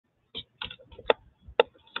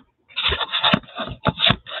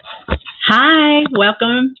Hi,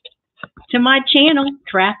 welcome to my channel.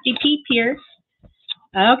 Crafty Peep here.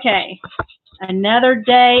 Okay, another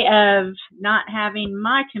day of not having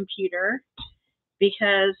my computer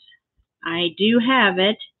because I do have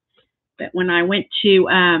it, but when I went to,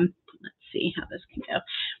 let's see how this can go.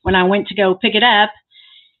 When I went to go pick it up,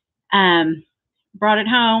 brought it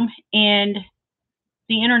home and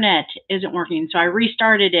the internet isn't working. So I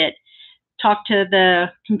restarted it, talked to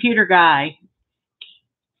the computer guy.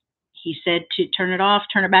 He said to turn it off,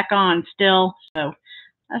 turn it back on still. So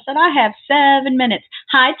I said, I have 7 minutes.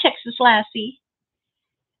 Hi, Texas Lassie.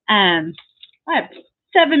 I have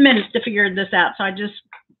 7 minutes to figure this out. So I just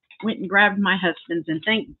went and grabbed my husband's, and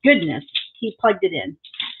thank goodness he plugged it in.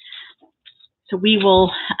 So we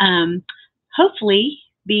will hopefully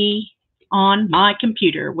be on my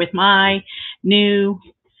computer with my new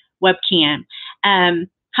webcam.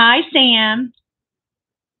 Hi, Sam.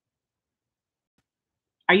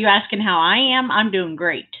 Are you asking how I am? I'm doing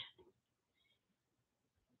great.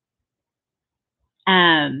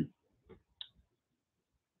 Oh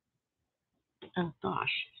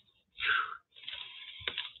gosh.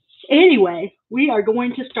 Anyway, we are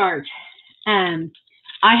going to start. I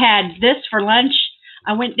had this for lunch.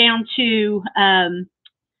 I went down to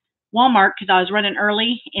Walmart because I was running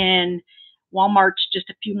early, and Walmart's just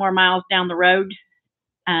a few more miles down the road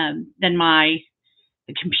than the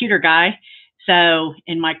computer guy. So,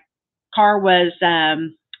 and my car was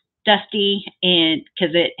dusty, and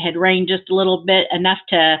because it had rained just a little bit, enough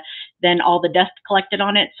to then all the dust collected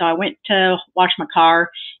on it. So I went to wash my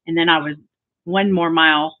car, and then I was 1 more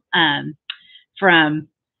mile from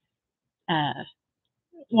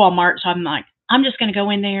Walmart. So I'm like, I'm just going to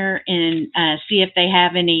go in there and see if they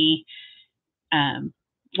have any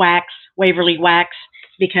Waverly wax,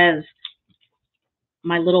 because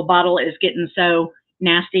my little bottle is getting so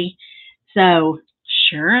nasty. So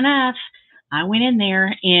sure enough, I went in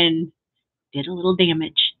there and did a little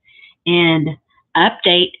damage. And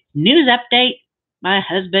news update, my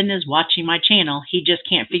husband is watching my channel. He just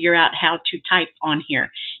can't figure out how to type on here.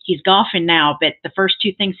 He's golfing now, but the first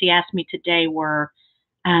 2 things he asked me today were,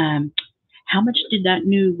 how much did that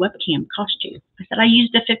new webcam cost you? I said, I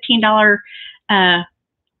used a $15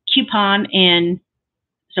 coupon, and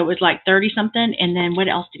so it was like 30 something. And then what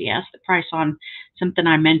else did he ask the price on? Something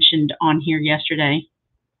I mentioned on here yesterday.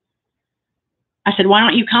 I said, why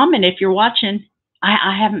don't you comment if you're watching?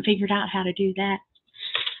 I haven't figured out how to do that.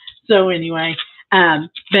 So anyway,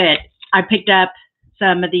 but I picked up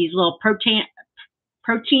some of these little protein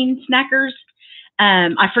snackers.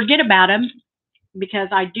 I forget about them because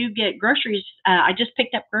I do get groceries. I just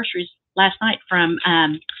picked up groceries last night from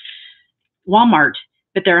Walmart,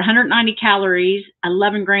 but they're 190 calories,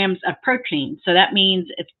 11 grams of protein. So that means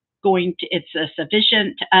it's a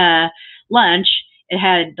sufficient lunch. It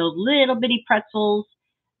had those little bitty pretzels,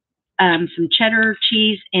 some cheddar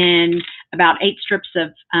cheese, and about 8 strips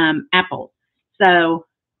of apple. So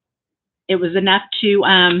it was enough to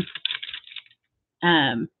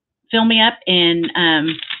fill me up and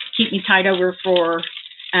keep me tied over for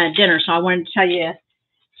dinner. So I wanted to tell you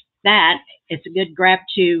that it's a good grab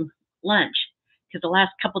to lunch, because the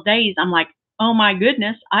last couple of days I'm like, oh my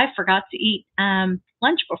goodness, I forgot to eat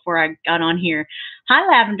lunch before I got on here. Hi,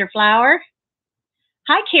 Lavender Flower.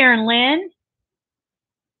 Hi, Karen Lynn.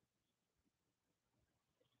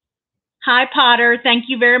 Hi, Potter. Thank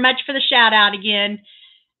you very much for the shout out again.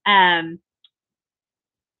 I'm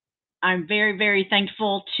very, very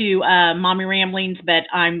thankful to Mommy Ramblings, but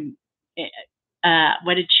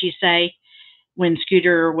what did she say when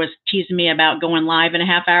Scooter was teasing me about going live in a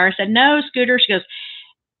half hour? I said, no, Scooter. She goes,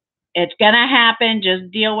 it's going to happen. Just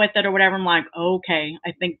deal with it or whatever. I'm like, okay,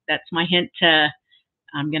 I think that's my hint to,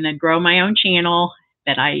 I'm going to grow my own channel,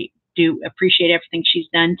 but I do appreciate everything she's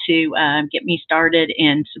done to get me started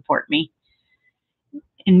and support me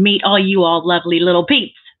and meet all you all lovely little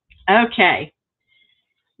peeps. Okay.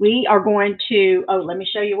 We are going to, let me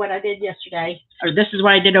show you what I did yesterday, or this is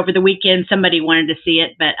what I did over the weekend. Somebody wanted to see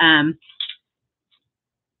it, but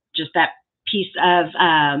just that piece of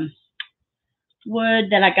wood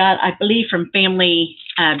that I got, I believe, from Family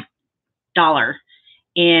Dollar.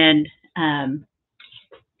 And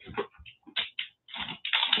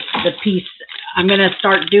the piece, I'm going to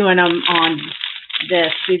start doing them on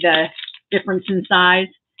this, see the difference in size,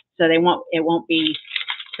 so it won't be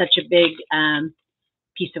such a big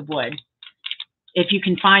piece of wood. If you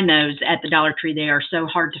can find those at the Dollar Tree, they are so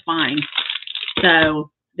hard to find.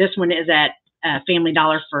 So this one is at Family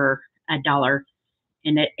Dollar for $1,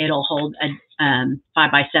 and it'll hold a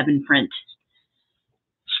 5x7 print.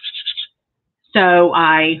 So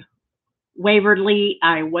I Waverly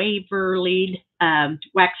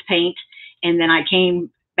wax paint, and then I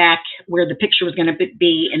came back where the picture was going to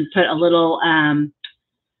be and put a little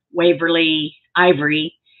Waverly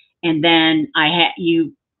ivory, and then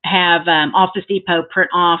you have Office Depot print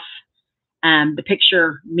off the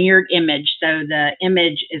picture mirrored image. So the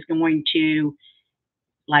image is going to,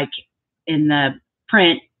 like in the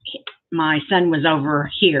print, my son was over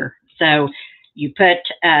here. So you put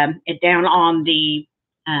it down on the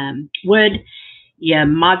wood, you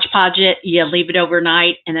Mod Podge it, you leave it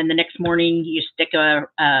overnight, and then the next morning you stick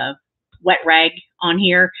a wet rag on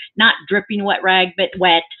here, not dripping wet rag, but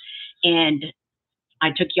wet. And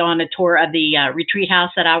I took you on a tour of the retreat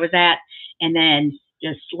house that I was at, and then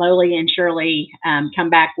just slowly and surely come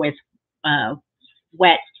back with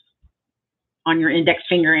wet on your index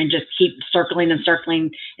finger and just keep circling and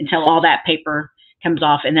circling until all that paper comes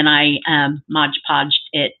off. And then I Mod Podged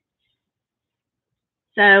it.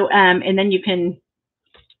 So, and then you can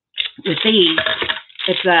see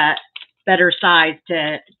it's a better size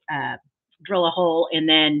to drill a hole and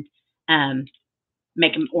then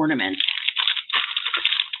make them ornaments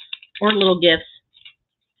or little gifts.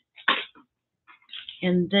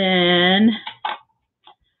 And then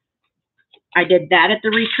I did that at the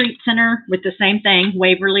retreat center with the same thing,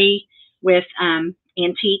 Waverly with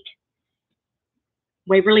antique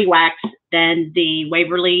Waverly wax, then the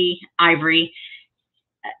Waverly ivory,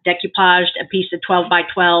 decoupaged a piece of 12 by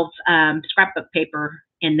 12 scrapbook paper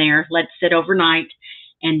in there, let it sit overnight,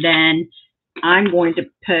 and then I'm going to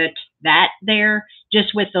put that there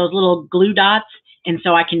just with those little glue dots, and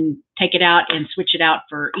so I can take it out and switch it out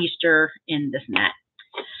for Easter and this and that.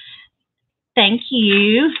 Thank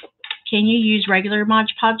you. Can you use regular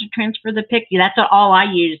Mod Podge to transfer the pic? Yeah, that's all I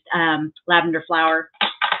used, lavender flower.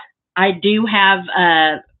 I do have,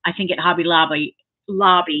 I think at Hobby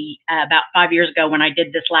Lobby, about 5 years ago when I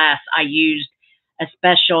did this last, I used a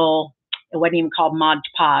special, it wasn't even called Mod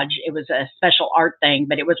Podge. It was a special art thing,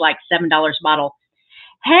 but it was like $7 a bottle.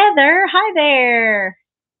 Heather, hi there.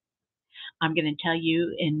 I'm going to tell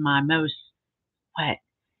you in my most,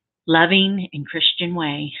 loving and Christian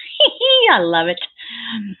way. I love it.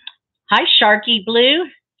 Hi, Sharky Blue.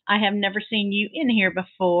 I have never seen you in here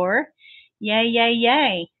before. Yay, yay,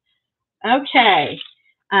 yay. Okay.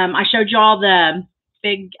 I showed you all the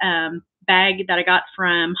big bag that I got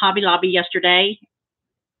from Hobby Lobby yesterday,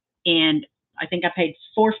 and I think I paid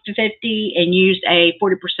 $4.50 and used a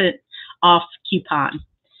 40% off coupon.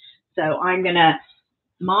 So I'm gonna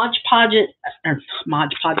Mod Podge it,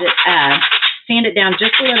 sand it down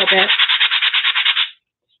just a little bit,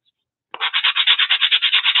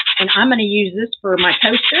 and I'm gonna use this for my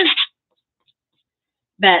coaster.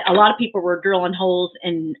 But a lot of people were drilling holes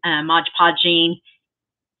and Mod Podging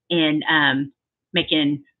and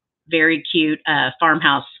making very cute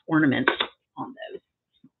farmhouse ornaments on those.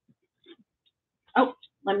 Oh,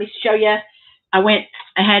 let me show you. I went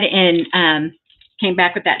ahead and came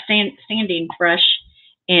back with that sanding brush,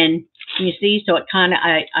 and can you see? So it kind of,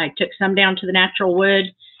 I took some down to the natural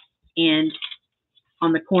wood and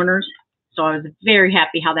on the corners. So I was very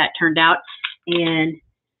happy how that turned out. And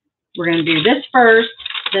we're going to do this first,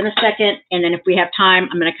 then a second, and then if we have time,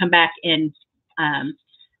 I'm going to come back and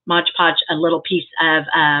Mod Podge a little piece of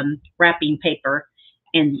wrapping paper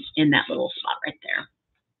in that little spot right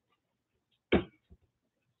there.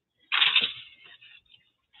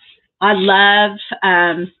 I love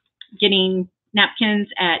getting napkins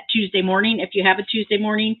at Tuesday morning. If you have a Tuesday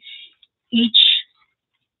morning, each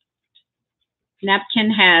napkin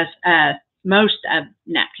has, most of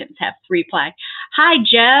napkins have 3 ply. Hi,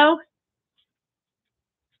 Joe.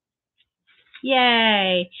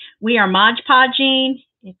 Yay. We are Mod Podging.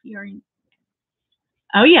 If you're in,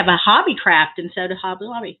 oh, you have a hobby craft instead of Hobby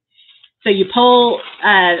Lobby. So you pull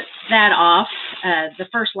that off, the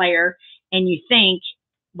first layer, and you think,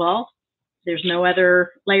 well, there's no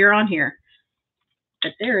other layer on here.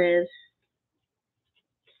 But there is.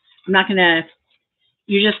 I'm not going to,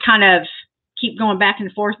 you just kind of keep going back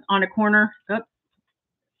and forth on a corner. Oh,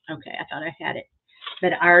 okay, I thought I had it,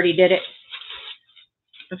 but I already did it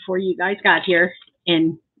before you guys got here,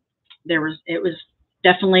 and it was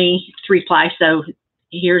definitely 3 ply. So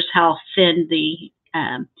here's how thin the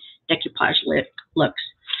decoupage looks.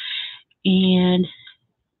 And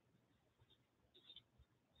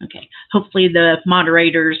okay, hopefully the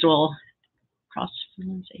moderators will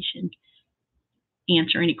cross-fertilization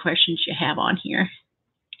answer any questions you have on here.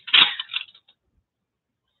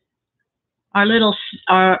 My little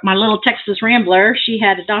Texas Rambler, she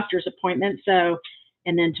had a doctor's appointment, so,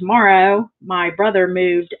 and then tomorrow my brother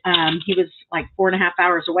moved. He was like 4.5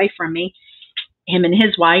 hours away from me, him and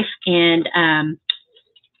his wife, and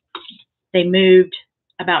they moved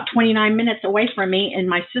about 29 minutes away from me in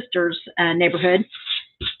my sister's neighborhood.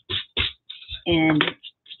 And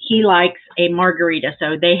he likes a margarita.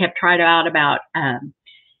 So they have tried out about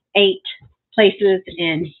 8 places,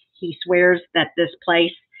 and he swears that this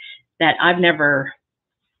place that I've never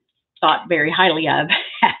thought very highly of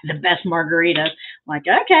had the best margarita. I'm like,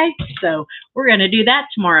 okay, so we're going to do that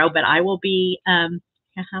tomorrow, but I will be,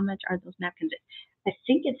 how much are those napkins? I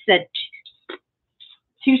think it's at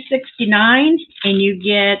 $2.69, and you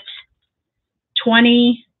get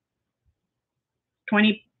 20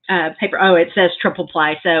 paper. Oh, it says triple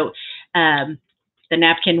ply. So the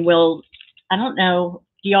napkin will, I don't know,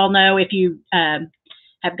 do y'all know if you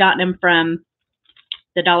have gotten them from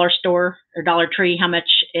the dollar store or Dollar Tree, how much,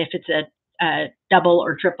 if it's a double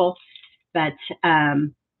or triple? But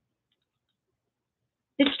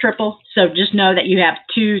it's triple. So just know that you have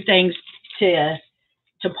 2 things to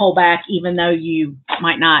pull back, even though you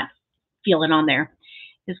might not feel it on there.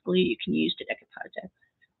 This glue you can use to decoupage it.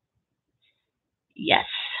 Yes.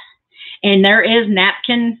 And there is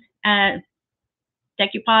napkin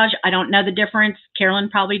decoupage. I don't know the difference. Carolyn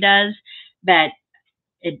probably does, but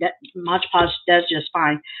Mod Podge does just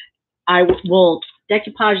fine. I will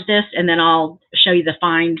decoupage this, and then I'll show you the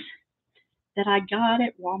finds that I got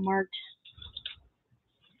at Walmart.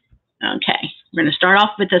 Okay, we're going to start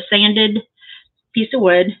off with a sanded piece of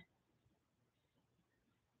wood,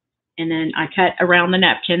 and then I cut around the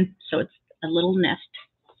napkin so it's a little nest.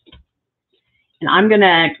 And I'm going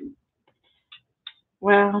to,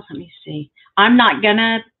 well, let me see. I'm not going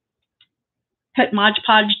to put Mod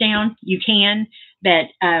Podge down. You can, but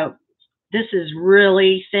this is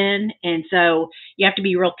really thin, and so you have to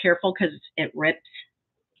be real careful because it rips.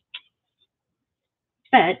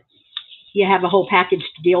 But you have a whole package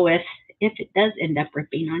to deal with if it does end up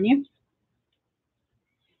ripping on you.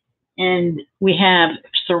 And we have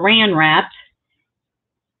saran wrap,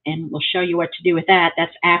 and we'll show you what to do with that.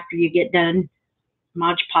 That's after you get done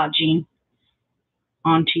Mod Podging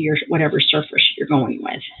onto your whatever surface you're going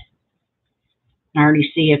with. I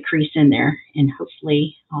already see a crease in there, and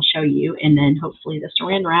hopefully I'll show you, and then hopefully the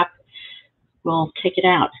saran wrap will take it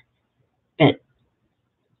out. But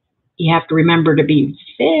you have to remember to be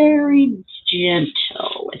very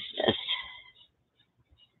gentle with this,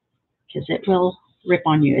 because it will rip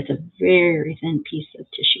on you. It's a very thin piece of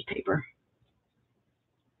tissue paper.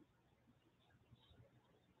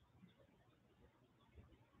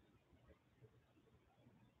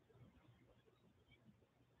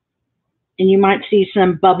 And you might see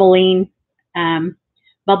some bubbling,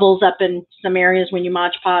 bubbles up in some areas when you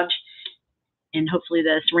Mod Podge, and hopefully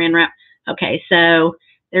the saran wrap. Okay, so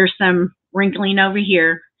there's some wrinkling over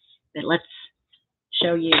here, but let's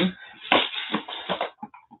show you.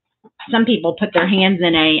 Some people put their hands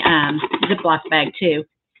in a Ziploc bag too.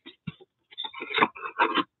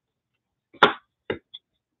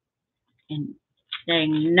 And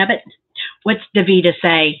dang nubbit. What's Davita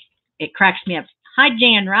say? It cracks me up. Hi,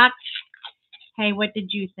 Jan Rock. Hey, what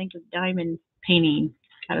did you think of diamond painting?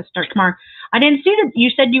 Got to start tomorrow. I didn't see that. You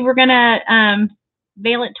said you were gonna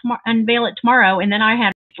unveil it tomorrow, and then I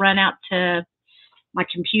had to run out to my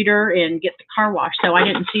computer and get the car washed, so I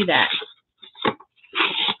didn't see that.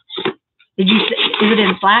 Did you? Is it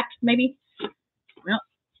in Slack maybe? Well,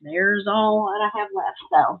 there's all that I have left.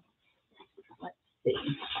 So let's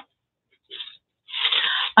see.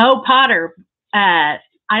 Oh, Potter. I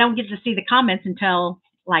don't get to see the comments until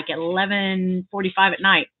like 11:45 at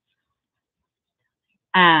night.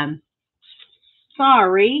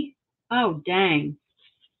 Sorry. Oh, dang.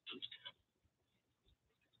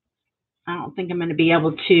 I don't think I'm going to be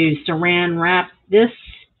able to saran wrap this.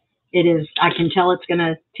 It is, I can tell it's going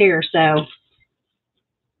to tear, so.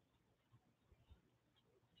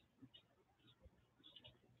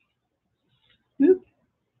 Oop.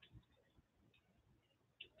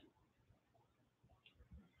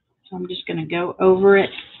 So I'm just going to go over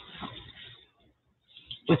it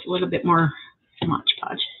with a little bit more Mod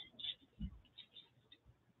Podge.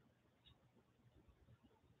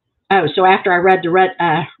 Oh, so after I read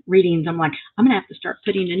the readings, I'm like, I'm going to have to start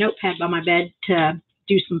putting a notepad by my bed to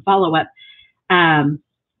do some follow-up.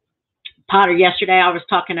 Potter, yesterday I was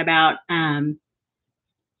talking about, when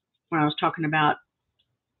I was talking about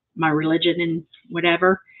my religion and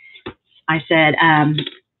whatever, I said,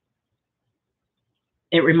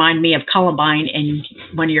 it reminded me of Columbine, and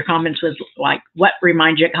one of your comments was like, what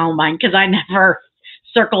reminds you of Columbine? Because I never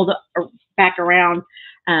circled back around.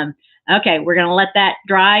 Okay, we're going to let that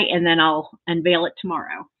dry, and then I'll unveil it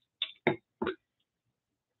tomorrow.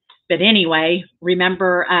 But anyway,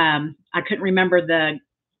 remember, I couldn't remember the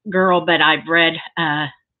girl, but I've read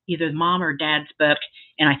either mom or dad's book,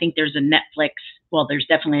 and I think there's a Netflix well, there's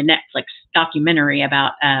definitely a Netflix documentary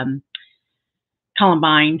about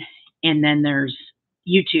Columbine, and then there's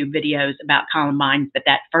YouTube videos about Columbine. But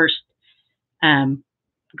that first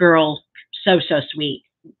girl, so sweet,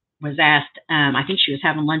 was asked, I think she was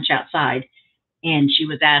having lunch outside, and she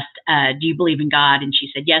was asked, do you believe in God? And she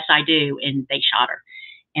said, yes, I do. And they shot her.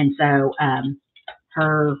 And so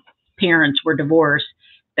her parents were divorced,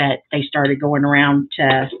 but they started going around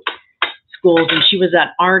to schools, and she was an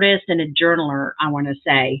artist and a journaler, I want to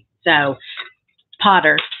say. So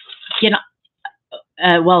Potter, you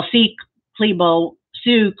know, well, Sue Klebold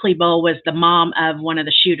was the mom of one of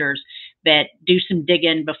the shooters. But do some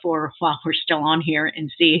digging while we're still on here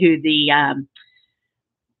and see who the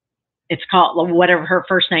it's called, whatever her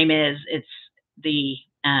first name is. It's the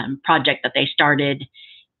project that they started,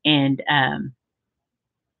 and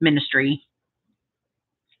ministry.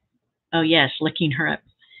 Oh yes, looking her up.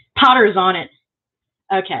 Potter's on it.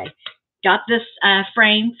 Okay, got this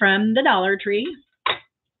frame from the Dollar Tree.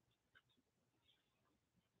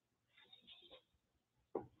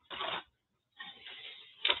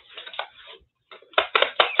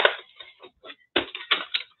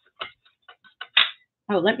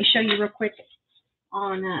 Oh, let me show you real quick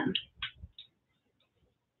on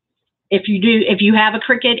if you have a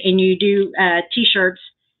Cricut and you do t-shirts,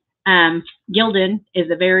 Gildan is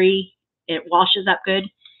it washes up good.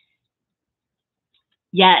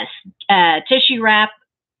 Yes, tissue wrap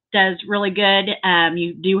does really good.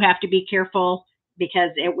 You do have to be careful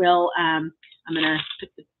because it will, I'm going to put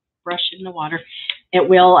the brush in the water. It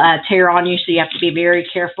will tear on you, so you have to be very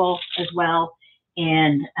careful as well.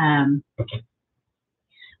 And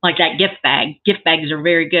like that gift bag. Gift bags are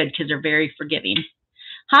very good because they're very forgiving.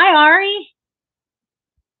 Hi, Ari.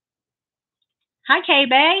 Hi,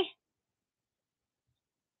 K-Bay.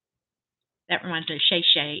 That reminds me of Shay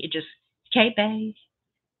Shay. It just, K-Bay.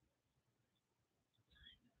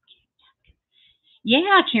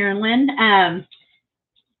 Yeah, Carolyn.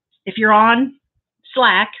 If you're on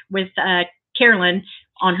Slack with Carolyn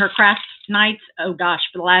on her craft nights, oh gosh,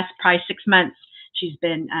 for the last probably 6 months, she's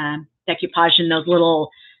been decoupaging those little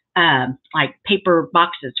like paper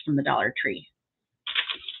boxes from the Dollar Tree.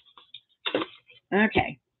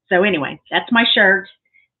 Okay, so anyway, that's my shirt,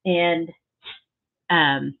 and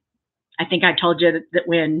I think I told you that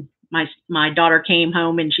when my daughter came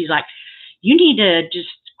home and she's like, you need to just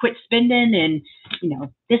quit spending and, you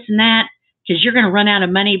know, this and that, because you're going to run out of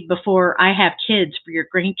money before I have kids for your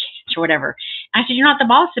grandkids or whatever. I said, you're not the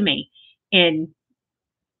boss of me. And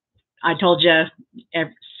I told you,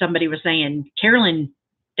 somebody was saying, Carolyn,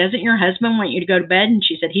 doesn't your husband want you to go to bed? And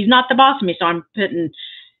she said, he's not the boss of me. So I'm putting,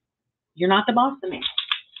 you're not the boss of me.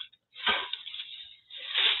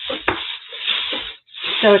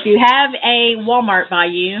 So if you have a Walmart by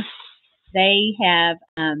you, they have,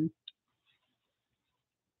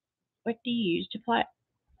 what do you use to apply?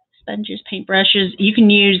 Sponges, paintbrushes. You can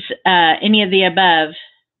use any of the above,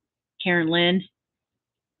 Karen Lynn.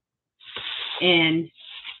 And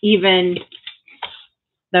even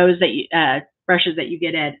those that you, brushes that you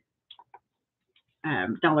get at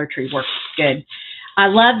Dollar Tree work good. I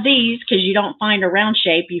love these because you don't find a round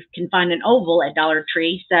shape. You can find an oval at Dollar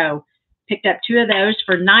Tree. So picked up 2 of those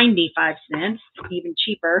for 95 cents, even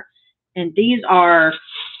cheaper. And these are,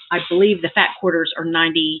 I believe the fat quarters are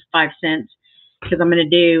 95 cents because I'm going to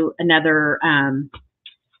do another,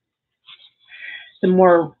 some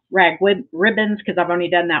more rag ribbons because I've only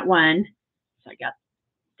done that one. So I got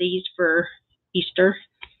these for Easter.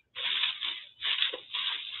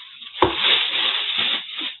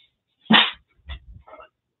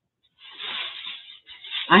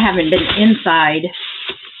 I haven't been inside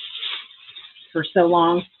for so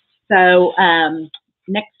long. So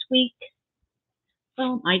next week,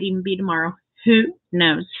 well, might even be tomorrow. Who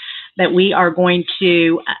knows? But we are going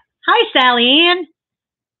to, hi, Sally Ann.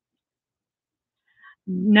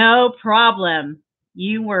 No problem.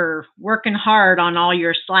 You were working hard on all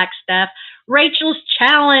your Slack stuff. Rachel's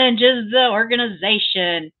Challenge is the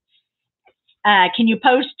organization. Can you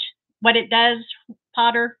post what it does,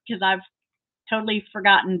 Potter? Because I've totally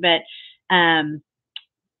forgotten, but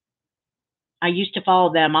I used to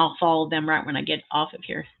follow them. I'll follow them right when I get off of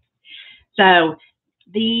here. So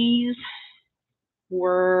these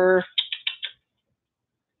were,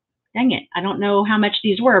 dang it, I don't know how much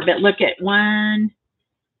these were, but look at 1,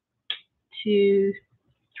 2,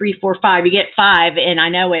 3, 4, 5. You get 5, and I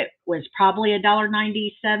know it was probably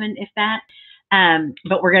 $1.97, if that.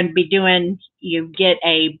 But we're going to be doing, you get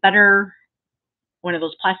a butter, one of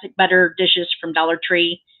those plastic butter dishes from Dollar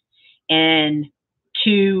Tree, and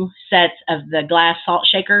 2 sets of the glass salt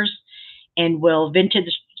shakers, and we'll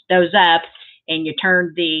vintage those up and you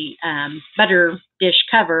turn the butter dish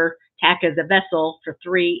cover to act as a vessel for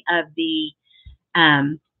 3 of the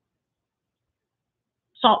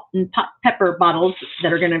salt and pepper bottles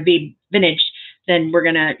that are going to be vintage. Then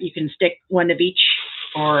you can stick one of each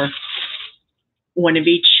or one of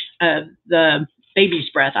each of the baby's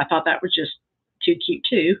breath. I thought that was just too cute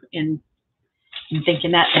too, and I'm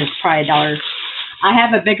thinking that is probably $1. I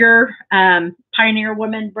have a bigger Pioneer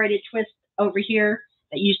Woman braided twist over here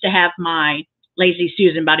that used to have my Lazy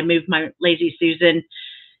Susan, but I moved my Lazy Susan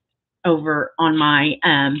over on my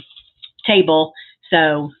table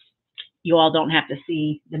so you all don't have to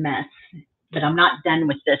see the mess. But I'm not done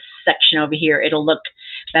with this section over here. It'll look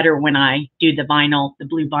better when I do the vinyl, the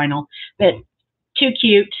blue vinyl. But too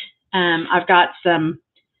cute. I've got some,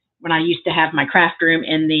 when I used to have my craft room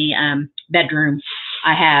in the bedroom,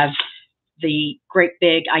 I have the great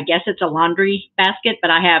big, I guess it's a laundry basket,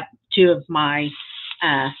 but I have 2 of my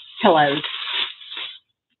pillows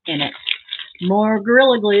in it. More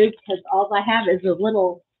Gorilla Glue, because all I have is the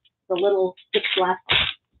little 6 last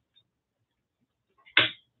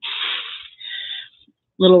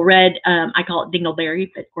little red, I call it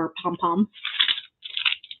dingleberry, but or pom-pom.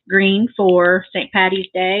 Green for St. Patty's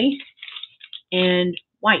Day, and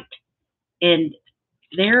white. And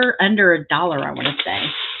they're under $1, I want to say.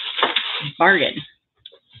 Bargain.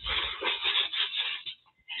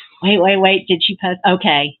 Wait. Did she post?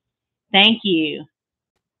 Okay. Thank you.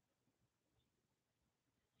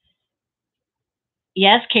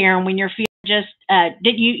 Yes, Karen, when you're feeling just,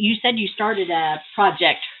 you said you started a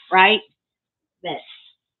project, right? That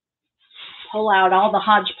pull out all the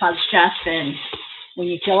hodgepodge stuff, and when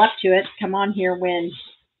you feel up to it, come on here when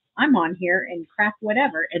I'm on here and craft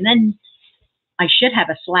whatever. And then I should have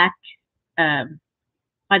a Slack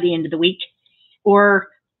by the end of the week. Or,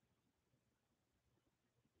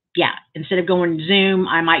 yeah, instead of going Zoom,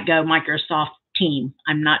 I might go Microsoft Team.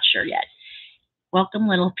 I'm not sure yet. Welcome,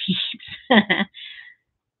 little peeps.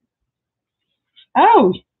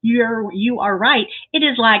 Oh, you are right. It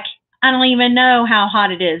is like, I don't even know how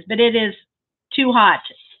hot it is, but it is too hot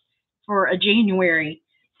for a January.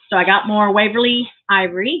 So I got more Waverly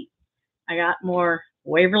Ivory. I got more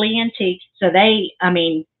Waverly Antique. So they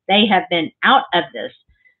have been out of this.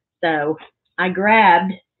 So I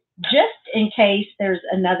grabbed, just in case there's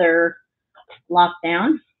another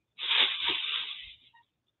lockdown,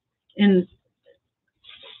 and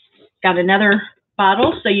got another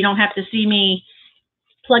bottle so you don't have to see me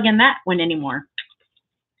plug in that one anymore.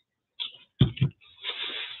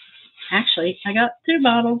 Actually, I got 2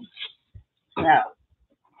 bottles. So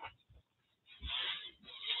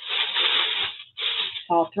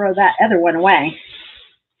I'll throw that other one away.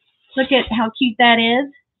 Look at how cute that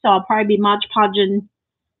is. So I'll probably be Mod Podging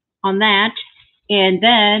on that. And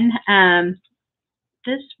then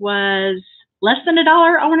this was less than $1,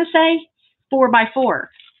 I want to say, 4x4.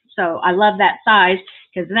 So I love that size,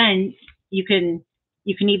 because then you can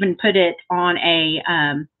even put it on a,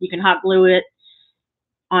 you can hot glue it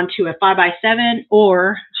onto a 5x7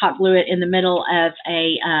 or hot glue it in the middle of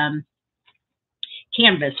a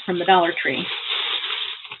canvas from the Dollar Tree.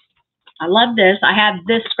 I love this. I have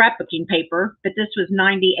this scrapbooking paper, but this was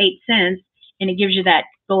 98 cents, and it gives you that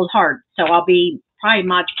gold heart. So I'll be probably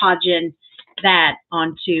Mod Podging that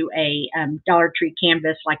onto a Dollar Tree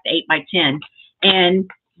canvas like the 8x10.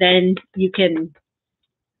 And then you can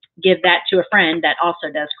give that to a friend that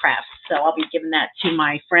also does crafts. So I'll be giving that to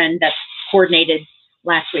my friend that coordinated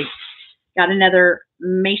last week. Got another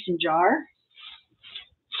mason jar.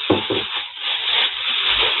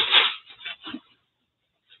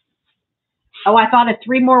 Oh, I thought of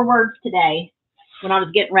 3 more words today when I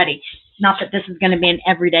was getting ready. Not that this is going to be an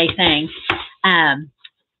everyday thing. And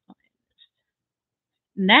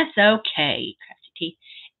that's okay. craf-T,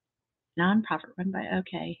 nonprofit run by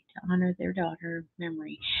OK to honor their daughter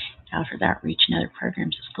memory. Offers outreach and other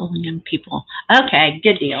programs at school and young people. Okay,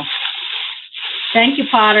 good deal. Thank you,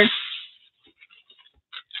 Potter.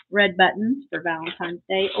 Red buttons for Valentine's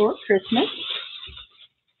Day or Christmas.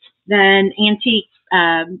 Then antique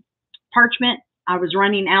parchment. I was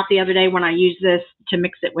running out the other day when I used this to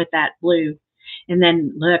mix it with that blue. And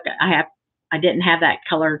then look, I didn't have that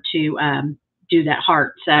color to do that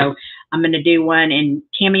heart. So I'm going to do one in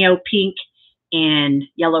cameo pink and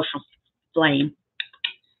yellow flame.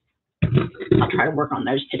 I'll try to work on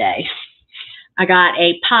those today. I got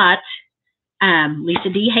a pot. Lisa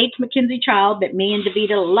D hates Mackenzie Child, but me and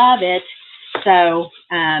Davita love it. So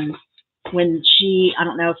when I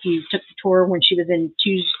don't know if you took the tour when she was in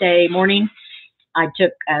Tuesday morning, I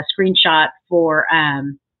took a screenshot for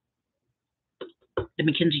the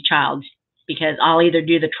Mackenzie Child, because I'll either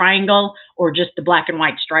do the triangle or just the black and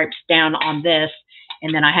white stripes down on this.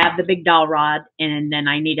 And then I have the big dowel rod, and then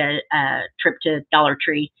I need a trip to Dollar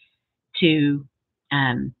Tree to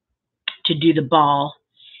do the ball.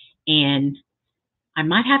 And I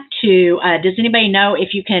might have to, does anybody know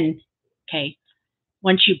if you can, okay,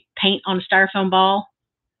 once you paint on a styrofoam ball,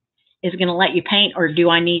 is it going to let you paint, or do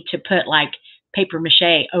I need to put like paper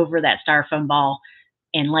mache over that styrofoam ball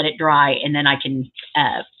and let it dry, and then I can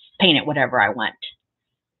paint it whatever I want?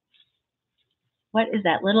 What is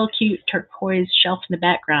that little cute turquoise shelf in the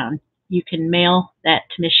background? You can mail that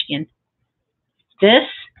to Michigan.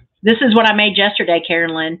 This is what I made yesterday,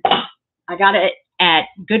 Carolyn. I got it at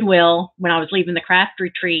Goodwill when I was leaving the craft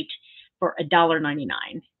retreat for $1.99.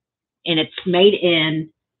 And it's made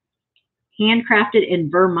handcrafted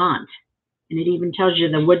in Vermont. And it even tells you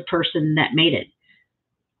the wood person that made it.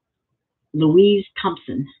 Louise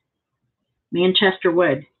Thompson, Manchester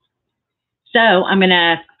wood. So I'm going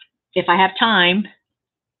to, if I have time,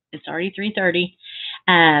 it's already 3:30.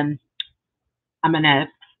 I'm going to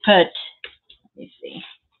put, let me see.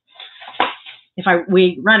 If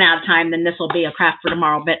we run out of time, then this will be a craft for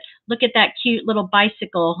tomorrow. But look at that cute little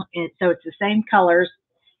bicycle. And so it's the same colors.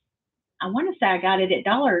 I want to say I got it at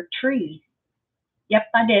Dollar Tree. Yep,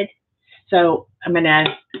 I did. So I'm going to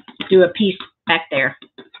do a piece back there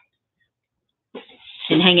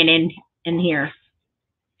and hang it in here.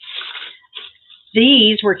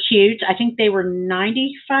 These were cute. I think they were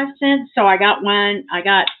 95 cents. So I got one. I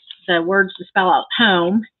got the words to spell out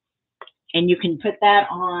home. And you can put that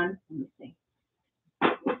on. Let me see.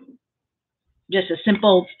 Just a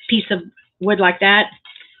simple piece of wood like that.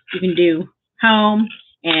 You can do home,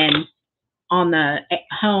 and on the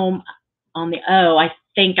home, on the O, I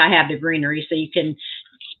think I have the greenery, so you can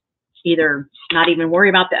either not even worry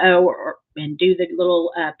about the O and do the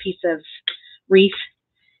little piece of wreath.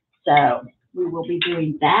 So we will be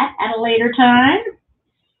doing that at a later time.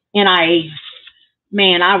 And I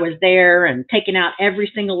was there and taking out every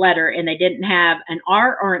single letter, and they didn't have an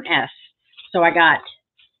R or an S. So I got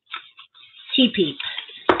T-Peep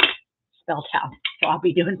spelled out. So I'll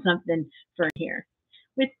be doing something for here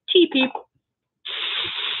with T-Peep.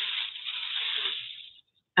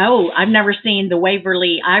 Oh, I've never seen the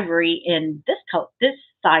Waverly Ivory in this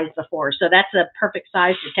size before. So that's a perfect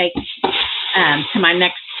size to take to my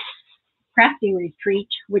next crafting retreat,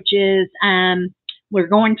 which is we're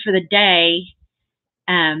going for the day.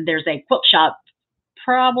 There's a quilt shop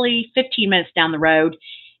probably 15 minutes down the road,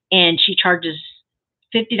 and she charges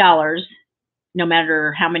 $50 no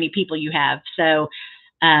matter how many people you have. So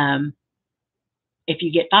if you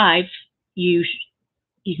get 5, you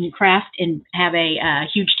can craft and have a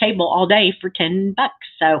huge table all day for $10.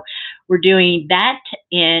 So we're doing that.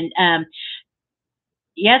 And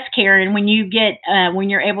yes, Karen, when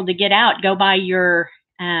you're able to get out, go by your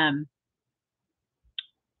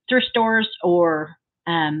thrift stores or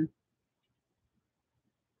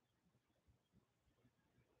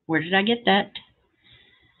where did I get that?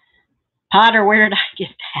 Potter, where did I get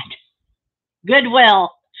that?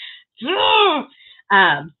 Goodwill.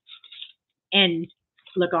 And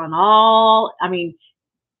look on all, I mean,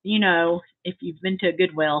 if you've been to a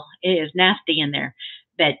Goodwill, it is nasty in there.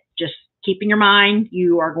 But just keep in your mind,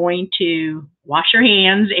 you are going to wash your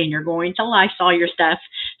hands and you're going to Lysol your stuff.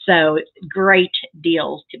 So great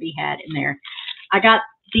deals to be had in there. I got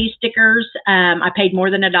these stickers. I paid more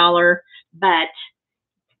than $1, but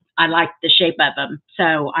I like the shape of them.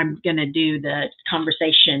 So I'm going to do the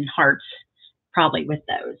conversation hearts probably with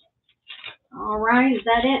those. All right. Is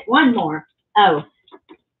that it? One more. Oh,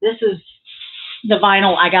 this is the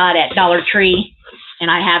vinyl I got at Dollar Tree,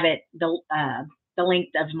 and I have it the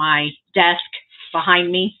length of my desk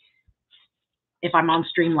behind me. If I'm on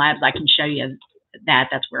Streamlabs, I can show you that.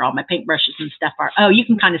 That's where all my paintbrushes and stuff are. Oh, you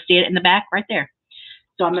can kind of see it in the back right there.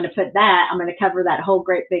 So I'm going to put that. I'm going to cover that whole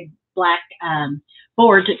great big black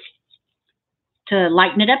board to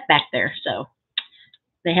lighten it up back there. So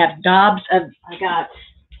they have gobs of, I got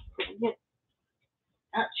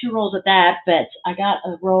 2 rolls of that, but I got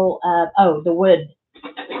a roll of, the wood.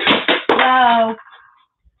 Whoa.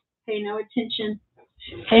 Pay no attention.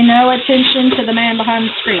 Pay no attention to the man behind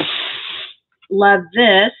the screen. Love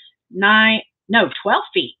this. 12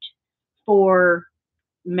 feet for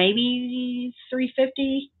maybe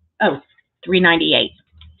 $3.50. Oh, $3.98.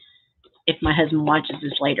 If my husband watches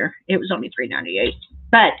this later, it was only $3.98,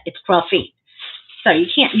 but it's 12 feet. So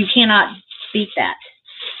you cannot beat that.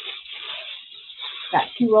 Got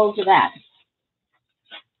 2 rolls of that.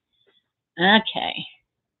 Okay.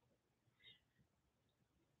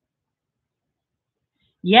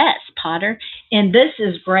 Yes, Potter. And this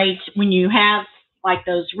is great when you have like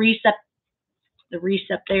those wreaths up the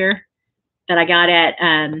wreaths up there that I got at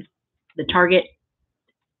the Target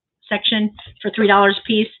section for $3 a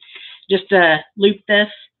piece. Just to loop this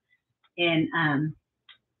and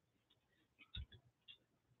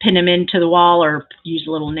pin them into the wall or use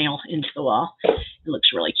a little nail into the wall. It looks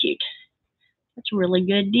really cute. That's a really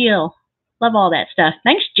good deal. Love all that stuff.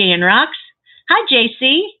 Thanks, Jan Rocks. Hi,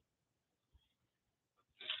 JC.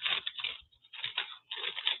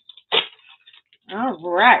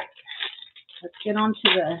 All right. Let's get on to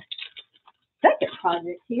the second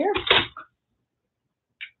project here.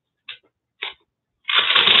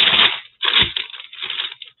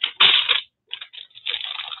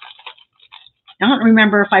 I don't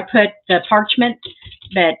remember if I put the parchment,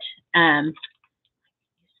 but I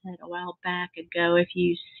said a while back ago, if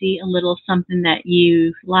you see a little something that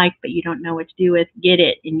you like but you don't know what to do with, get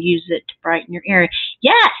it and use it to brighten your area.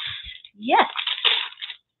 Yes, yes.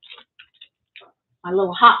 My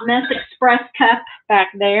little Hot Mess Express cup back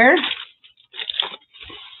there.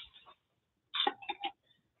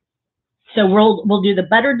 So we'll do the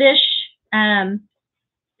butter dish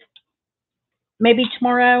maybe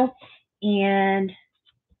tomorrow, and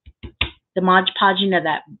the Mod Podging of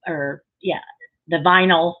that, or yeah, the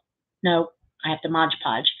vinyl. No, I have to Mod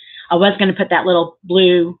Podge. I was going to put that little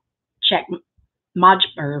blue check Mod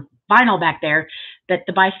or vinyl back there, but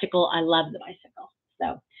the bicycle, I love the bicycle.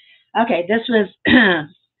 So, okay, this was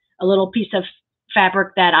a little piece of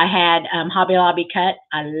fabric that I had Hobby Lobby cut.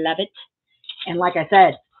 I love it. And like I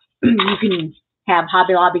said, you can have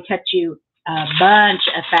Hobby Lobby cut you a bunch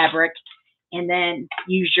of fabric and then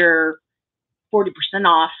use your 40%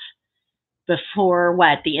 off before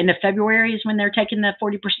what? The end of February is when they're taking the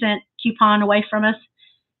 40% coupon away from us.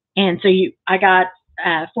 And so I got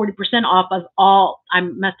 40% off of all. I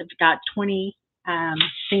must have got 20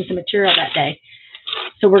 things of material that day.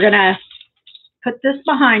 So we're going to put this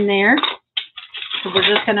behind there. So we're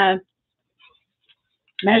just going to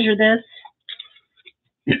measure this.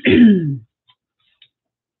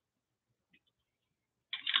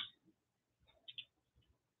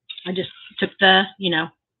 I just took the,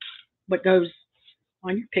 what goes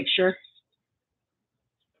on your picture.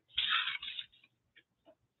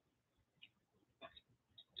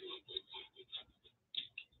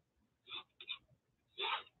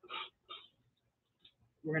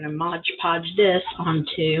 We're going to Mod Podge this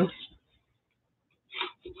onto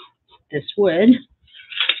this wood.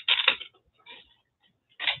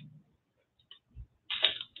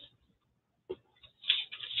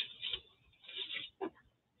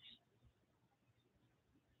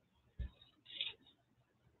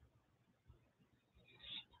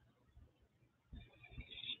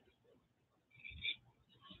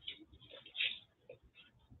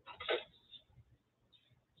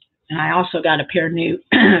 And I also got a pair of new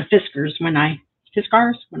Fiskars when I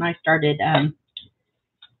started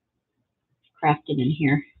crafting in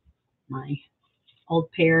here. My old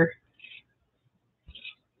pair.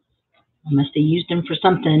 I must have used them for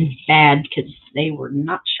something bad because they were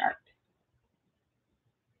not sharp.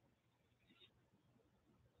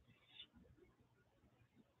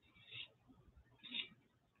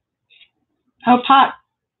 Oh,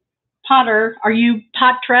 Potter, are you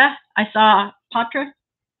Patra? I saw Patra.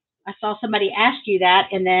 I saw somebody ask you that,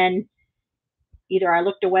 and then either I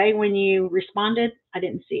looked away when you responded. I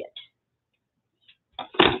didn't see it.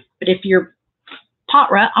 But if you're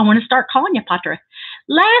Patra, I want to start calling you Patra.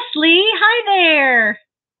 Leslie, hi there.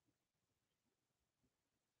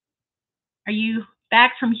 Are you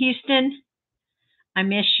back from Houston? I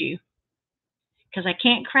miss you because I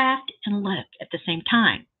can't craft and look at the same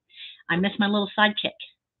time. I miss my little sidekick.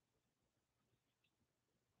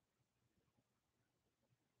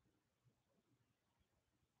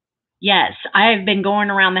 Yes, I have been going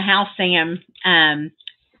around the house, Sam. I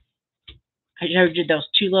showed you those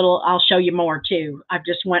two little, I'll show you more too. I'm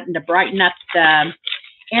just wanting to brighten up the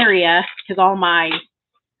area because all my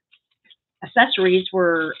accessories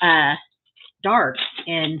were dark.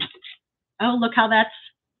 And oh, look how that's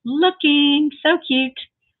looking. So cute.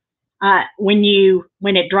 When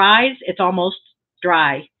it dries, it's almost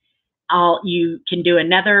dry. You can do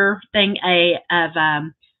another thing of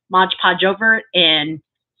Mod Podge over it, and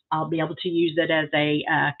I'll be able to use it as a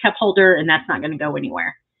cup holder, and that's not going to go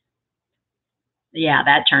anywhere. Yeah,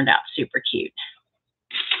 that turned out super cute.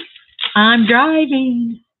 I'm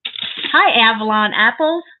driving. Hi, Avalon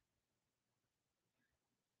Apples.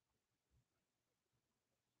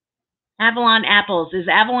 Avalon Apples. Is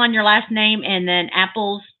Avalon your last name and then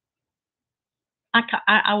Apples?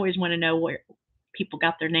 I always want to know where people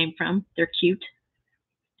got their name from. They're cute.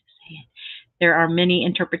 There are many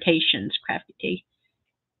interpretations, craf-T.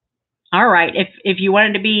 All right. If you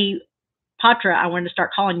wanted to be Patra. I wanted to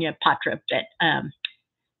start calling you Patra, but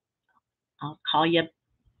I'll call you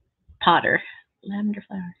Potter. Lavender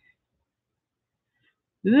flower.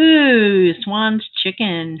 Ooh, Swan's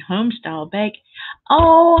chicken, home style bake.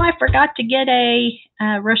 Oh, I forgot to get a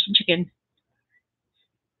roasted chicken.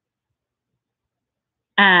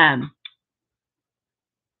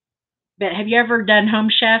 But have you ever done Home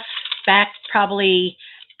Chef? Back probably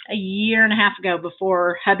a year and a half ago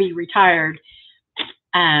before hubby retired.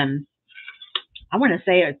 I want to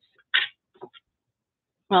say it's,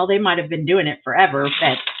 well, they might have been doing it forever,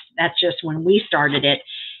 but that's just when we started it.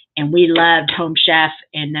 And we loved Home Chef,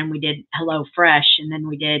 and then we did Hello Fresh, and then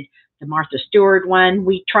we did the Martha Stewart one.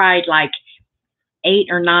 We tried like 8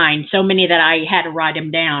 or 9, so many that I had to write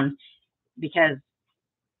them down because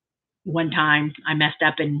one time I messed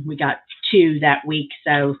up and we got 2 that week,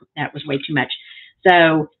 so that was way too much.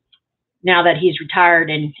 So now that he's retired,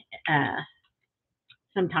 and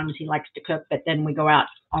sometimes he likes to cook, but then we go out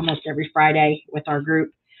almost every Friday with our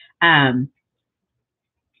group.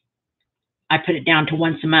 I put it down to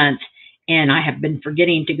once a month, and I have been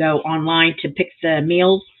forgetting to go online to pick the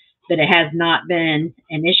meals, but it has not been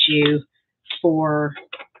an issue for,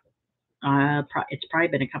 it's probably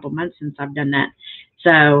been a couple months since I've done that.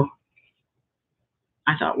 So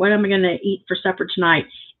I thought, what am I going to eat for supper tonight?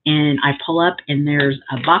 And I pull up, and there's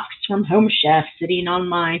a box from Home Chef sitting on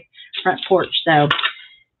my front porch. So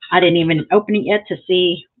I didn't even open it yet to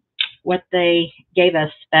see what they gave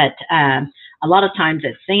us, but a lot of times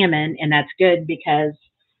it's salmon, and that's good because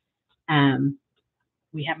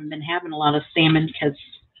we haven't been having a lot of salmon because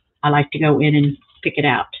I like to go in and pick it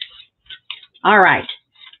out. All right,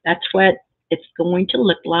 that's what it's going to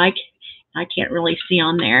look like. I can't really see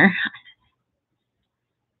on there.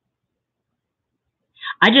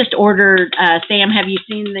 I just ordered, Sam, have you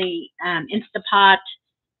seen the Instapot?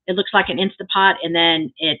 It looks like an Instapot, and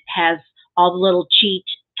then it has all the little cheat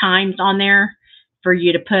times on there for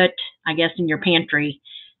you to put, I guess, in your pantry.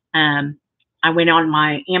 I went on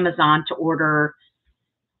my Amazon to order,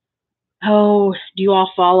 do you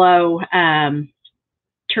all follow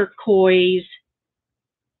Turquoise?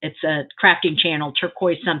 It's a crafting channel,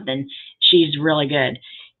 Turquoise something. She's really good.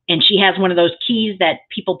 And she has one of those keys that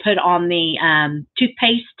people put on the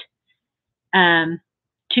toothpaste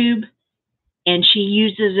tube, and she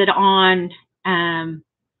uses it on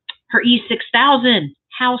her E6000.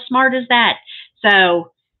 How smart is that?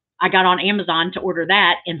 So I got on Amazon to order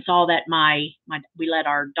that and saw that we let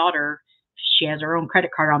our daughter, she has her own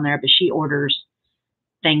credit card on there, but she orders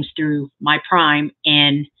things through my Prime,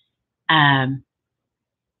 and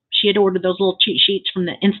she had ordered those little cheat sheets from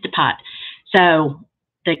the Instapot. So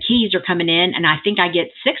the keys are coming in, and I think I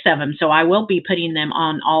get 6 of them. So I will be putting them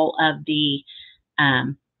on all of the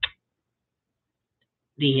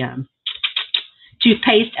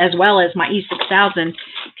toothpaste as well as my E6000,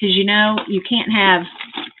 because you know you can't have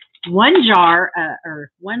one jar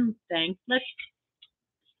or one thing.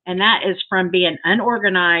 And that is from being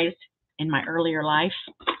unorganized in my earlier life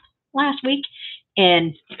last week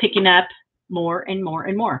and picking up more and more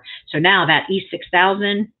and more. So now that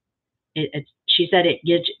E6000, she said it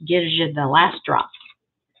gives you the last drop.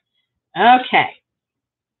 Okay.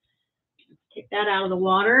 Take that out of the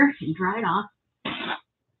water and dry it off.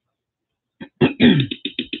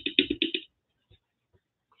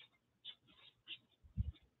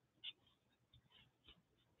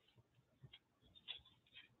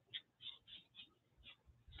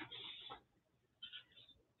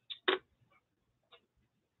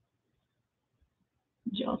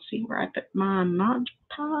 Did y'all see where I put my Mod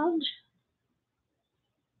Podge?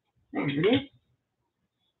 There it is.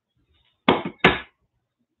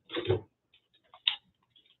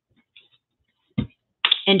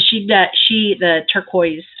 And the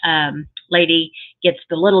Turquoise lady gets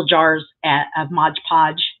the little jars of Mod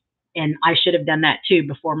Podge, and I should have done that too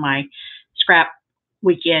before my scrap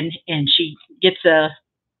weekend. And she gets a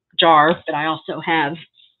jar, but I also have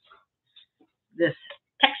this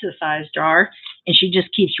Texas size jar, and she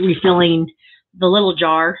just keeps refilling the little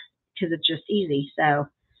jar because it's just easy. So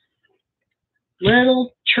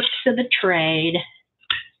little tricks of the trade.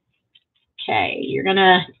 Okay,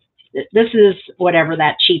 this is whatever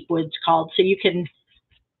that cheap wood's called, so you can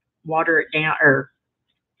water it down or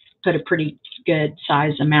put a pretty good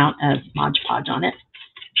size amount of Mod Podge on it.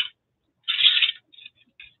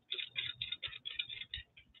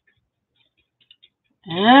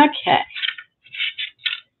 Okay.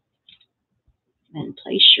 Then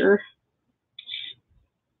place your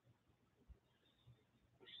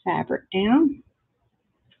fabric down.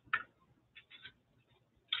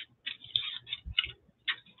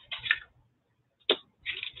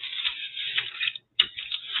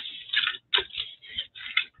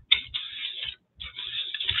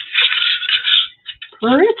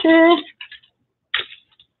 pretty.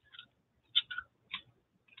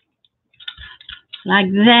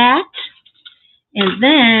 Like that. And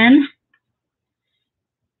then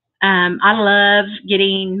I love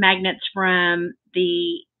getting magnets from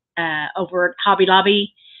the over at Hobby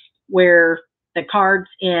Lobby where the cards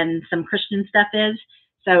and some Christian stuff is.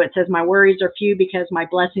 So it says my worries are few because my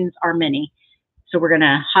blessings are many. So we're going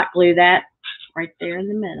to hot glue that right there in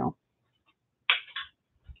the middle.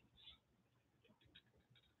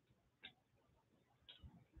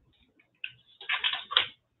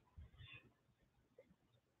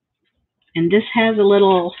 And this has a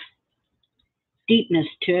little deepness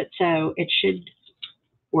to it, so it should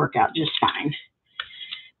work out just fine.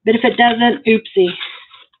 But if it doesn't, oopsie.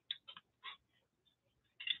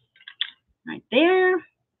 Right there.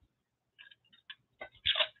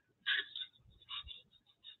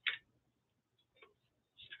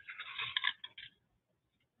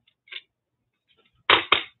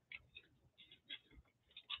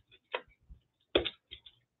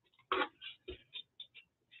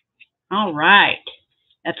 All right.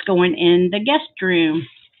 That's going in the guest room.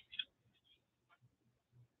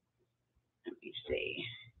 Let me see.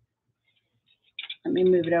 Let me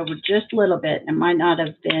move it over just a little bit. It might not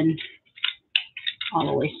have been all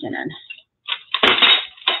the way centered.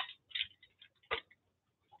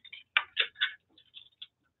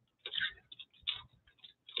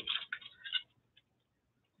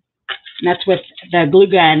 And that's with the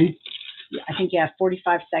glue gun. I think you have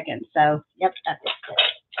 45 seconds. So, yep, that's it.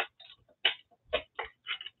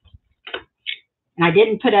 And I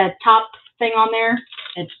didn't put a top thing on there.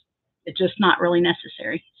 It's just not really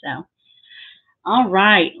necessary. So, all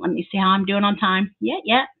right. Let me see how I'm doing on time.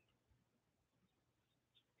 Yeah.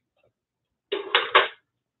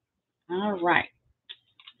 All right.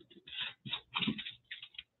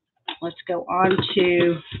 Let's go on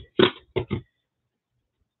to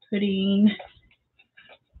putting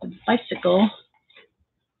the bicycle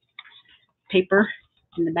paper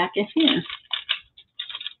in the back of here.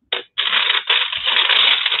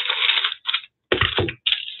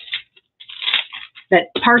 But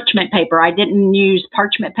parchment paper, I didn't use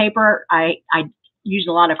parchment paper. I use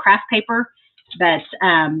a lot of craft paper, but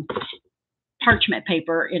parchment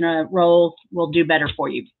paper in a roll will do better for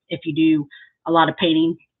you if you do a lot of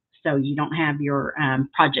painting, so you don't have your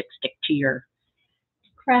project stick to your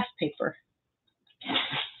craft paper.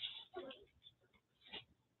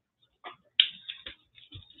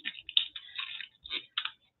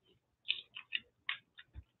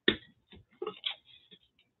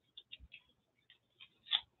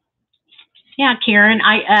 Yeah, Karen,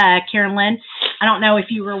 Karen Lynn, I don't know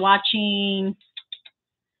if you were watching.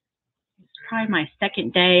 It's probably my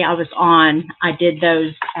second day I was on. I did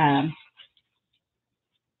those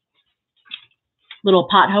little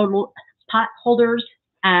pot holders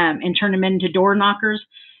and turned them into door knockers.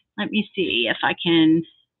 Let me see if I can.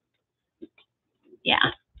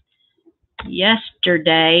 Yeah.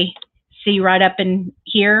 Yesterday, see right up in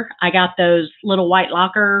here, I got those little white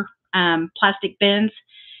locker plastic bins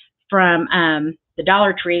from the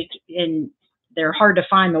Dollar Tree, and they're hard to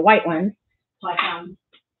find, the white ones. So I found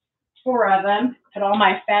 4 of them, put all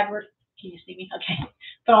my fabric, can you see me? Okay.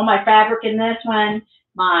 Put all my fabric in this one,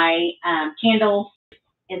 my candles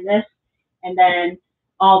in this, and then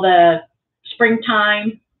all the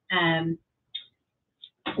springtime that I'm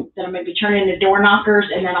going to be turning into door knockers,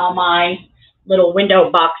 and then all my little window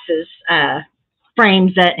boxes,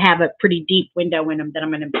 frames that have a pretty deep window in them that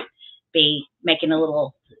I'm going to be making a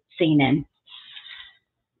little scene in.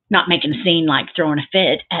 Not making a scene like throwing a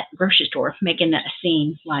fit at the grocery store, making a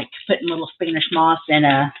scene like putting little Spanish moss in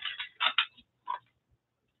a.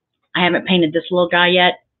 I haven't painted this little guy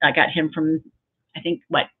yet. I got him from, I think,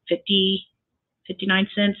 what, 59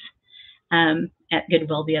 cents at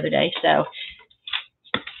Goodwill the other day. So,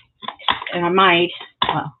 and I might,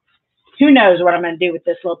 well, who knows what I'm going to do with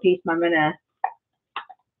this little piece. I'm going to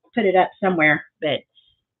put it up somewhere, but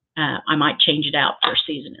I might change it out for a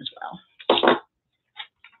season as well.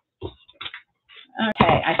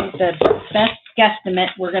 Okay, I think the best guesstimate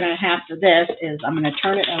we're going to have for this is I'm going to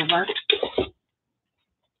turn it over.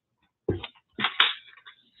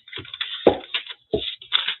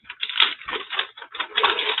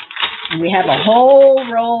 And we have a whole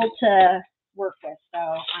roll to work with, so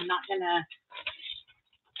I'm not going to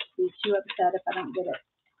be too upset if I don't get it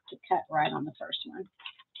to cut right on the first one.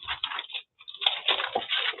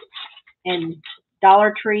 And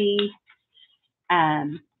Dollar Tree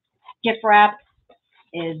gift wrap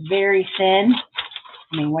is very thin.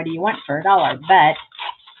 I mean, what do you want for $1? But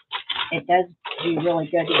it does do really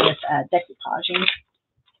good with decoupaging.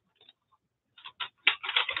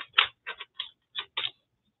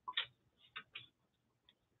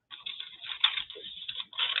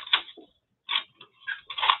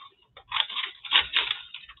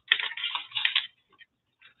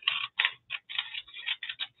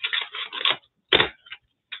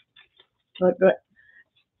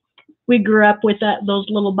 We grew up with those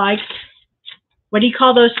little bikes. What do you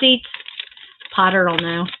call those seats? Potter will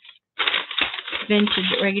know.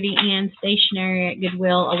 Vintage Raggedy Ann stationery at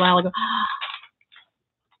Goodwill a while ago.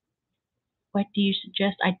 What do you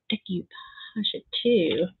suggest I decoupage it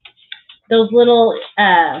to? Those little,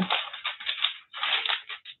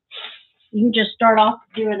 you can just start off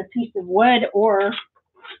doing a piece of wood, or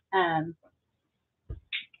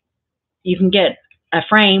you can get a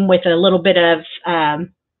frame with a little bit of,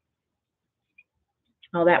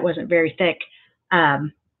 oh, that wasn't very thick, a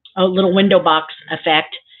little window box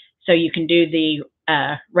effect. So you can do the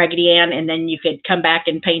Raggedy Ann, and then you could come back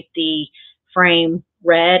and paint the frame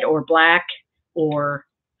red or black, or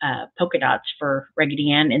polka dots for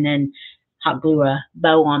Raggedy Ann, and then hot glue a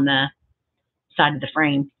bow on the side of the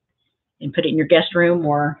frame and put it in your guest room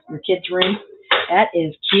or your kid's room. That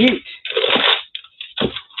is cute.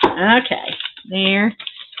 Okay, there.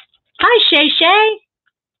 Hi, Shay Shay.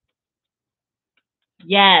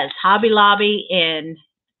 Yes, Hobby Lobby and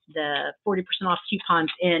the 40% off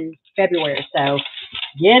coupons in February. So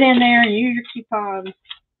get in there and use your coupons.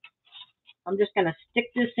 I'm just going to stick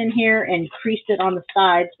this in here and crease it on the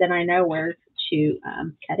sides. Then I know where to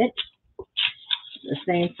cut it. The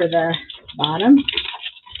same for the bottom.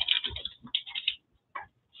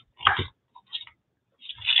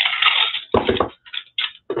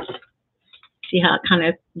 See how it kind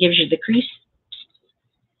of gives you the crease?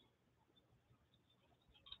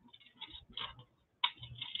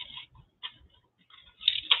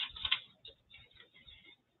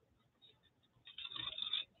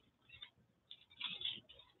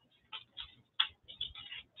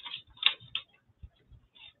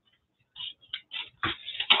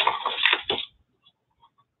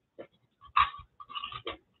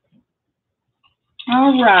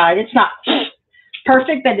 All right, it's not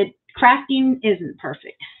perfect, but the crafting isn't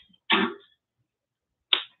perfect.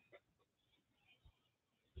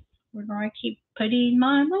 Where do I keep putting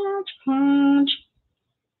my Mod Podge?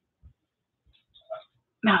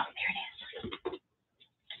 Oh, there it is.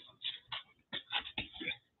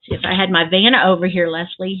 See, if I had my Vanna over here,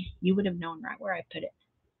 Leslie, you would have known right where I put it.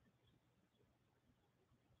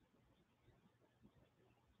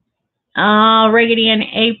 Oh, Raggedy Ann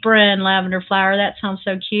apron, lavender flower. That sounds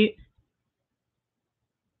so cute.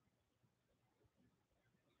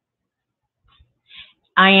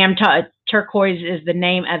 I am turquoise is the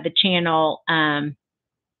name of the channel.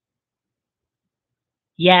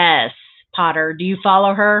 Yes, Potter. Do you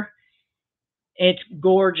follow her? It's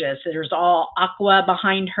gorgeous. There's all aqua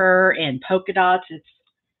behind her and polka dots. It's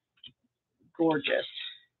gorgeous.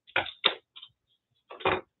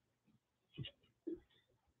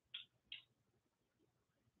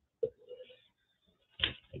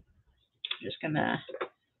 Just gonna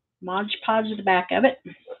Mod Podge the back of it.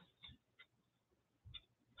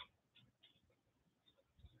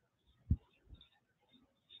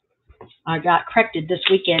 I got corrected this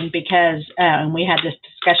weekend because we had this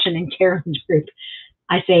discussion in Karen's group.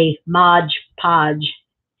 I say Mod Podge,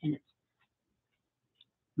 and it's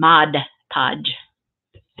Mod Podge.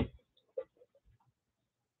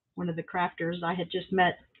 One of the crafters I had just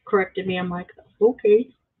met corrected me. I'm like, okay.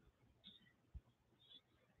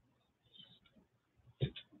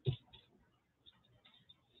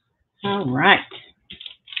 All right.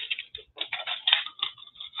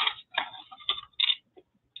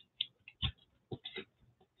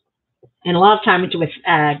 And a lot of times with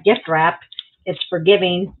gift wrap, it's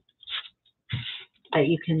forgiving that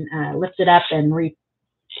you can lift it up and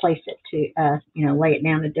replace it to, lay it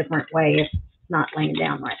down a different way if it's not laying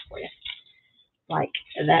down right for you. Like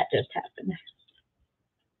that just happened.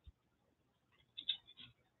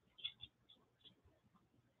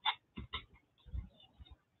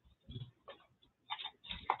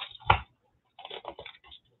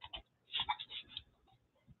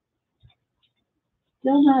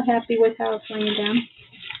 Still not happy with how it's laying down.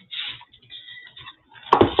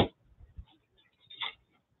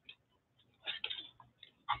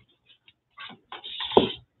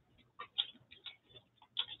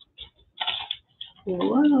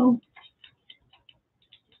 Whoa.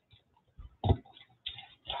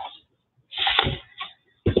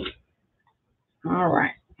 All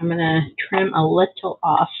right. I'm going to trim a little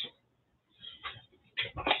off.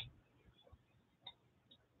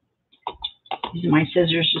 Using my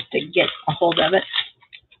scissors just to get a hold of it.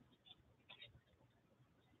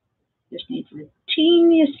 Just needs the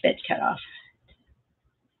teeniest bit cut off.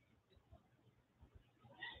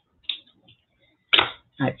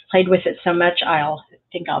 I've played with it so much, I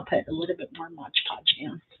think I'll put a little bit more Mod Podge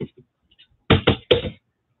down.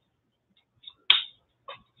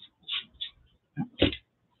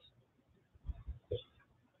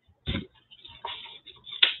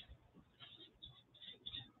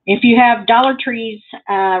 If you have Dollar Trees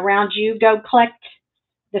around you, go collect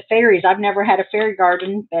the fairies. I've never had a fairy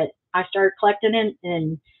garden, but I started collecting it,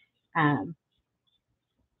 and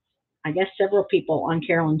I guess several people on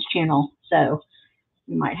Carolyn's channel. So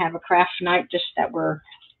we might have a craft night just that we're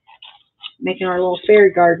making our little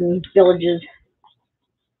fairy garden villages.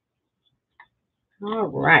 All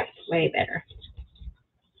right, way better.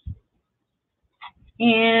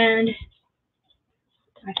 And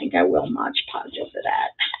I think I will Mod Podge over that.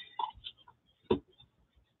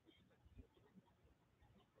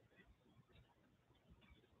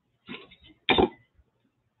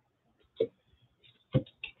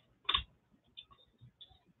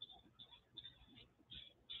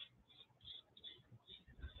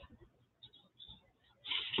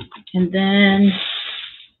 And then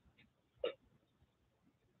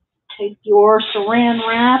take your saran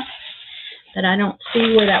wrap that I don't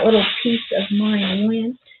see where that little piece of mine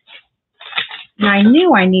went. And I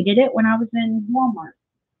knew I needed it when I was in Walmart,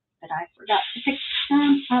 but I forgot to pick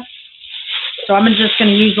some up. So I'm just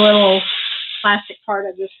going to use a little plastic part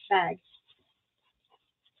of this bag.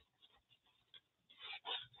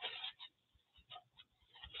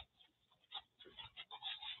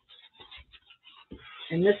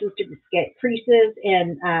 And this is to get creases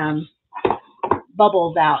and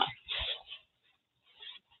bubbles out.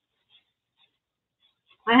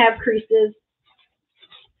 I have creases,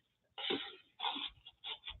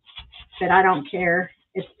 but I don't care.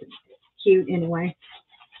 It's cute anyway.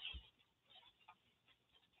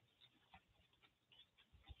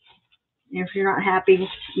 And if you're not happy,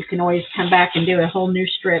 you can always come back and do a whole new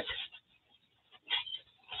strip.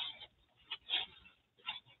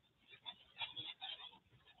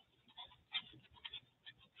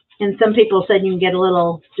 And some people said you can get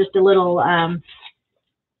just a little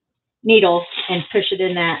needle and push it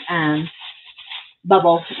in that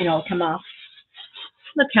bubble and it'll come off.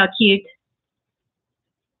 Look how cute.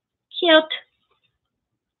 Cute.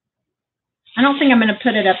 I don't think I'm going to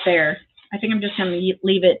put it up there. I think I'm just going to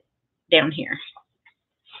leave it down here.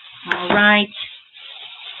 All right.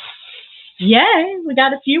 Yay, we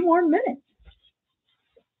got a few more minutes.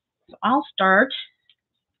 So I'll start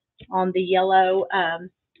on the yellow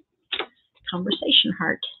conversation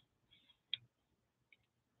heart.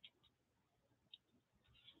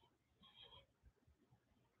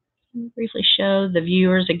 I'll briefly show the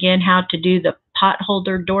viewers again how to do the pot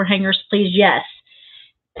holder door hangers, please. Yes.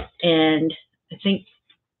 And I think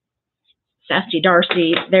Sassy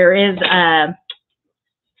Darcy, there is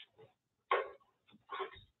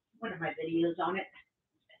one of my videos on it.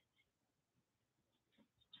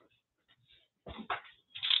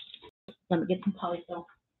 Let me get some polyfill.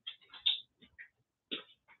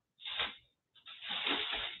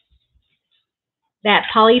 That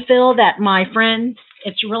polyfill that my friend,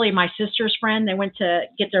 it's really my sister's friend, they went to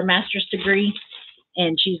get their master's degree,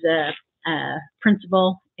 and she's a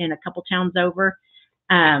principal in a couple towns over.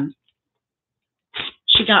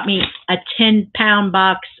 She got me a 10-pound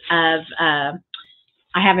box of, I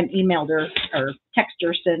haven't emailed her or texted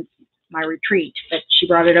her since my retreat, but she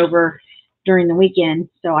brought it over during the weekend,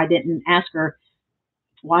 so I didn't ask her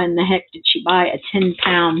why in the heck did she buy a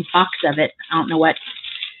 10-pound box of it. I don't know what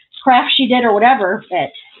craft she did or whatever,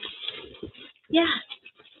 but yeah.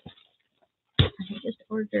 I just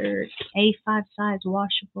ordered A5 size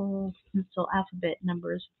washable pencil alphabet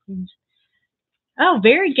numbers. Oh,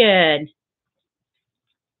 very good.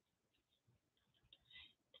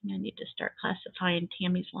 I need to start classifying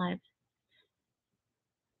Tammy's live.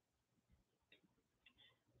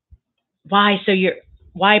 Why? So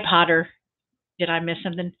why, Potter? Did I miss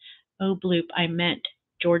something? Oh, bloop. I meant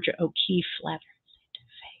Georgia O'Keeffe ladder.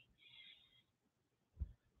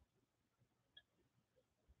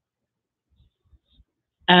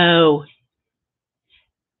 Oh.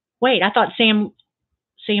 Wait, I thought Sam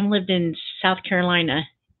lived in South Carolina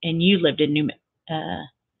and you lived in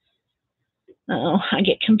oh, I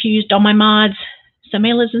get confused on my mods.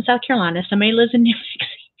 Somebody lives in South Carolina. Somebody lives in New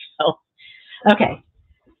Mexico. Okay.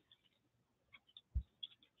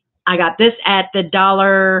 I got this at the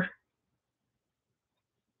Dollar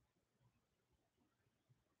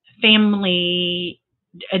Family,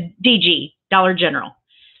 DG, Dollar General,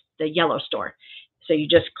 the yellow store. So you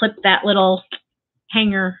just clip that little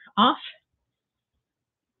hanger off.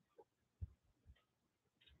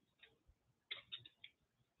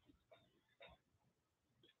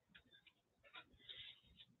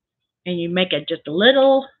 And you make it just a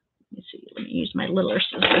little, let me use my littler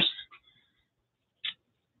scissors.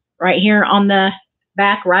 Right here on the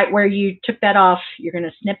back, right where you took that off, you're going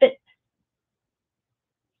to snip it.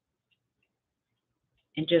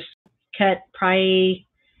 And just cut probably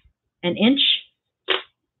an inch.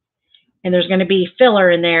 And there's going to be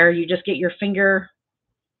filler in there. You just get your finger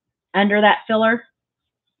under that filler.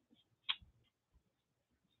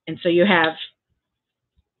 And so you have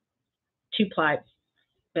 2-ply,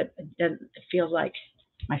 but it feels like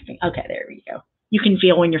my finger. Okay, there we go. You can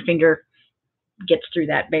feel when your finger gets through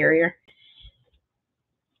that barrier.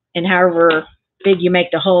 And however big you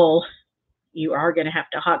make the hole, you are going to have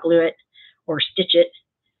to hot glue it or stitch it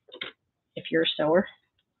if you're a sewer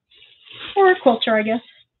or a quilter, I guess.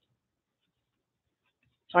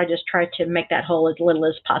 So I just try to make that hole as little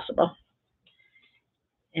as possible.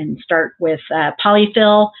 And start with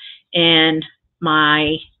polyfill. And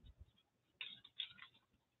my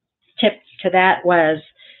tip to that was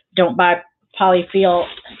don't buy polyfill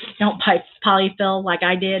like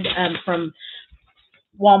I did from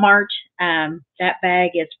Walmart. That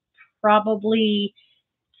bag is probably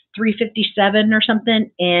 $3.57 or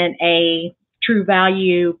something, and a True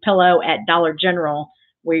Value pillow at Dollar General,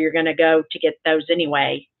 where you're going to go to get those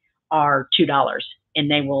anyway, are $2, and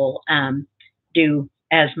they will do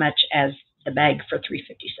as much as the bag for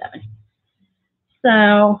 $3.57.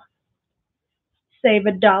 So save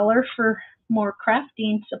 $1 for more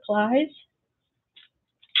crafting supplies.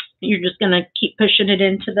 You're just going to keep pushing it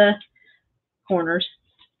into the corners.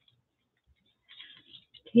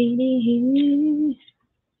 Thank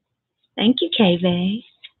you, KV.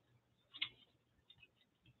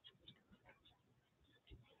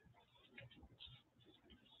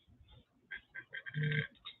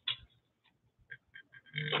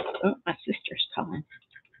 Oh, my sister's calling.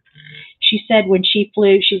 She said when she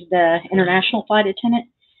flew, she's the international flight attendant.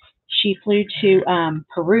 She flew to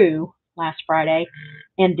Peru last Friday,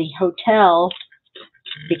 and the hotel,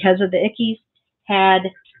 because of the ickies, had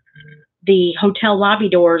the hotel lobby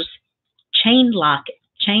doors chained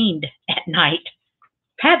at night,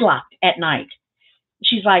 padlocked at night.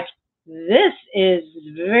 She's like, this is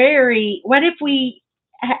very, what if we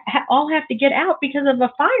all have to get out because of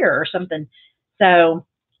a fire or something? So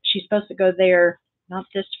she's supposed to go there, not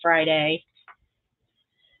this Friday,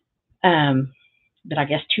 but I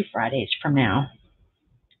guess 2 Fridays from now.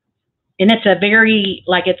 And it's a very,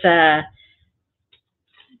 like, it's a,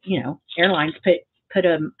 you know, airlines put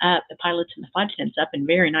them up, the pilots and the flight attendants up in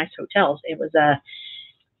very nice hotels. It was a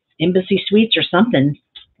Embassy Suites or something.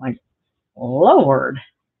 Like, Lord.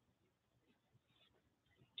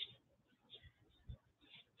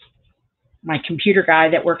 My computer guy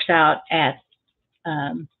that works out at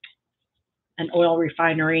an oil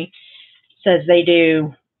refinery says they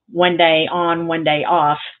do 1 day on, 1 day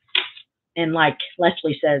off. And like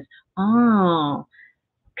Leslie says, oh,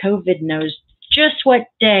 COVID knows just what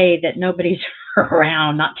day that nobody's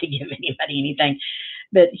around, not to give anybody anything.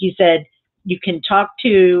 But he said you can talk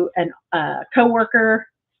to a coworker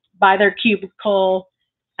by their cubicle.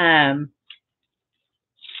 You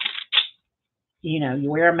know, you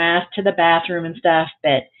wear a mask to the bathroom and stuff,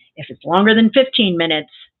 but if it's longer than 15 minutes,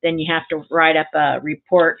 then you have to write up a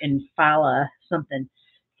report and file something.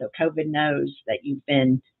 So COVID knows that you've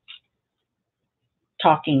been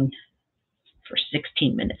talking for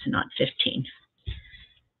 16 minutes and not 15.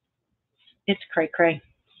 It's cray-cray.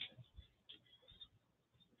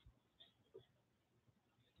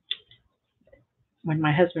 When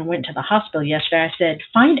my husband went to the hospital yesterday, I said,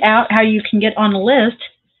 find out how you can get on the list.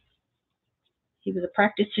 He was a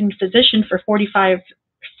practicing physician for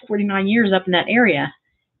 49 years up in that area.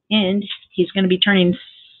 And he's going to be turning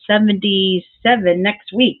 77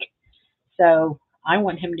 next week. So I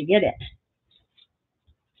want him to get it.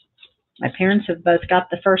 My parents have both got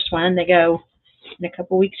the first one. They go in a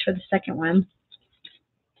couple weeks for the second one.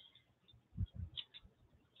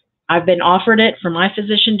 I've been offered it from my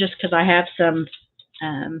physician just because I have some,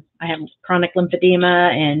 I have chronic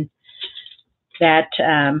lymphedema, and that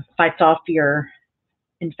fights off your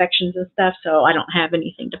infections and stuff, so I don't have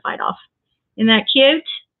anything to fight off. Isn't that cute?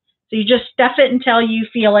 So you just stuff it until you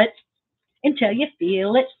feel it,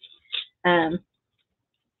 and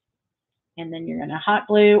then you're going to hot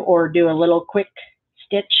glue or do a little quick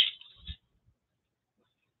stitch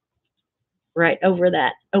right over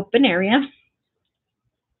that open area.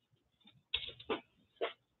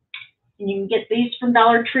 And you can get these from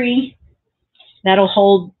Dollar Tree. That'll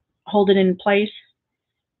hold it in place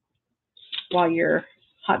while you're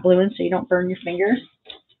hot gluing so you don't burn your fingers.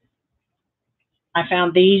 I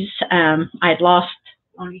found these. I had lost,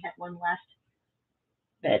 only had one left,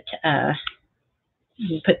 but you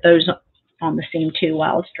can put those on the seam too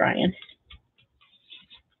while it's drying.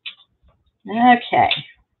 Okay.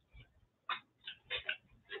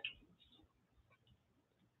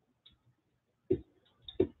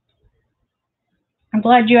 I'm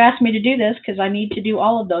glad you asked me to do this because I need to do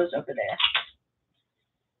all of those over there.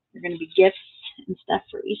 They're going to be gifts and stuff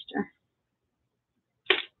for Easter.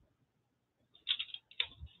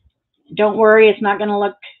 Don't worry, it's not going to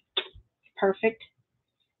look perfect.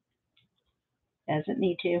 Doesn't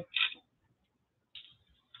need to.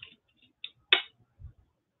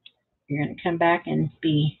 You're going to come back and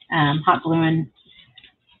be hot gluing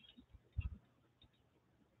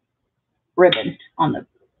ribbon on the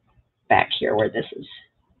back here where this has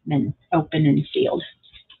been open and sealed.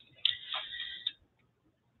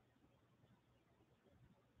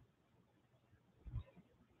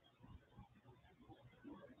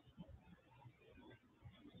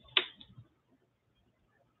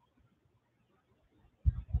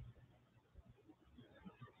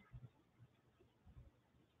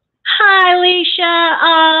 Hi, Alicia.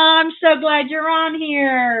 Oh, I'm so glad you're on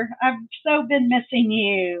here. I've so been missing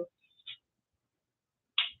you.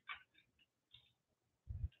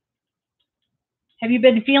 Have you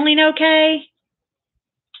been feeling okay?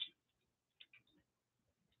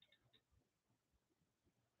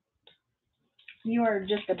 You are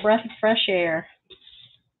just a breath of fresh air.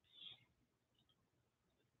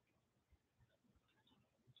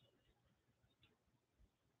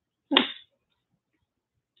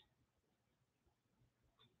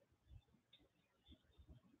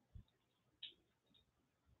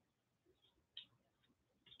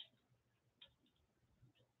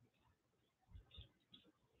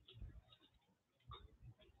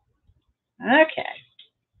 Okay.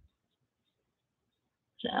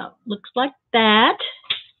 So, looks like that.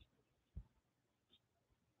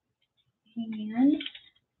 And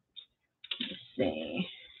let's see.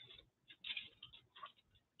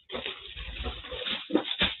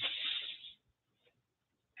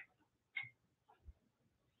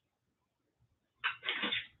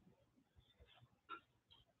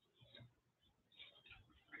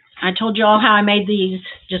 I told you all how I made these,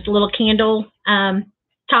 just a little candle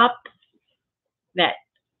top that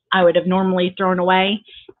I would have normally thrown away.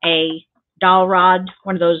 A dowel rod,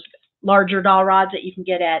 one of those larger dowel rods that you can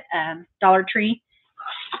get at Dollar Tree.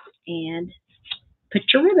 And put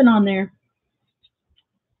your ribbon on there.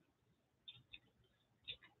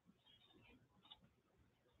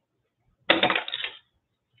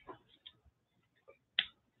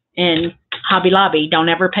 And Hobby Lobby, don't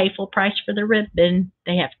ever pay full price for the ribbon.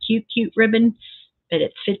 They have cute, cute ribbon, but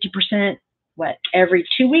it's 50%, every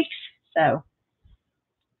 2 weeks. So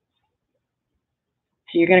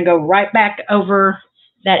you're going to go right back over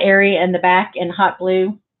that area in the back and hot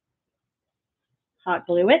glue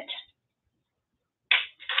it.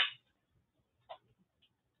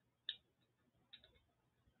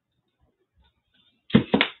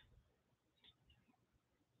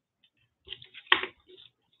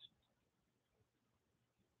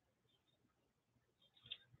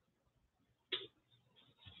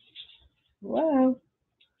 Whoa.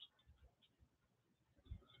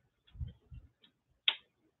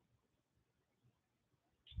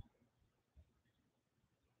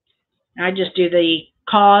 I just do the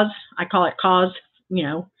cause. I call it cause,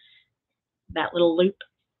 that little loop.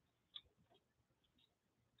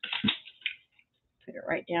 Put it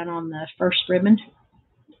right down on the first ribbon.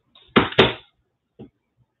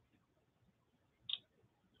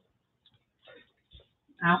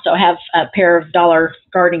 I also have a pair of Dollar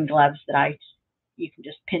gardening gloves that you can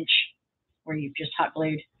just pinch where you've just hot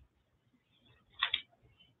glued.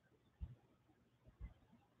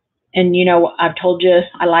 And I've told you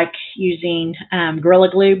I like using Gorilla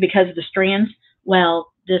Glue because of the strands.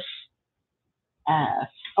 Well, this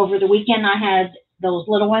over the weekend I had those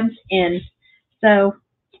little ones in, so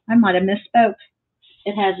I might have misspoke.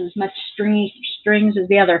 It has as much strings as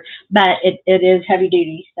the other, but it is heavy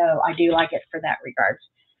duty, so I do like it for that regards.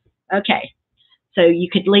 Okay, so you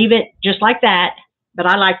could leave it just like that, but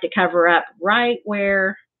I like to cover up right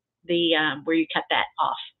where where you cut that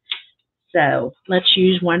off. So let's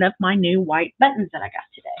use one of my new white buttons that I got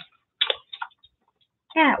today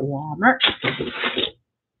at Walmart.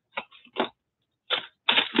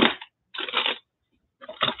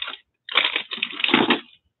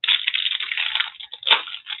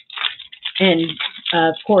 And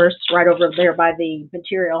of course, right over there by the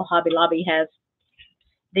material, Hobby Lobby has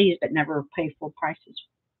these, but never pay full prices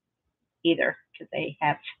either, because they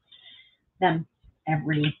have them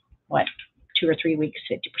every 2 or 3 weeks,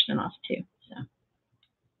 50% off too. So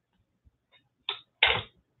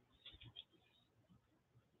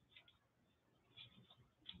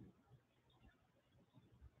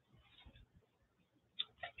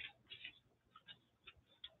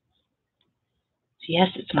yes,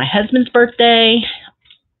 it's my husband's birthday,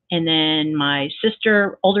 and then my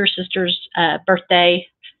older sister's birthday.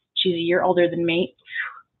 She's a year older than me.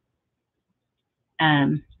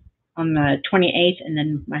 on the 28th, and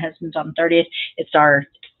then my husband's on the 30th. It's our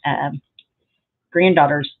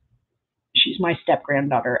granddaughter's, she's my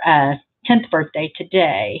step-granddaughter, 10th birthday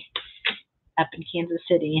today up in Kansas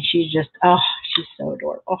City, and she's just, oh, she's so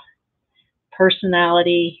adorable.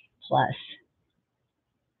 Personality plus.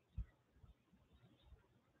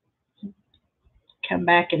 Come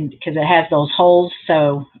back, and because it has those holes,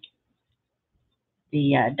 so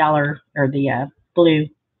the dollar or the blue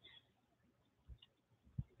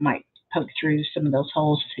might poke through some of those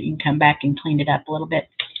holes, so you can come back and clean it up a little bit.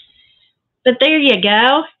 But there you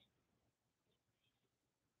go.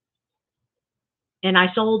 And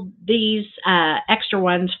I sold these extra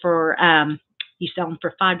ones for, you sell them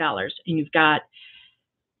for $5, and you've got,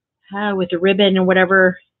 with a ribbon or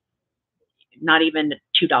whatever, not even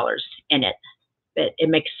 $2 in it. But it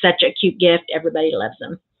makes such a cute gift. Everybody loves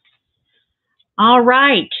them. All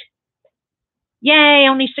right. Yay,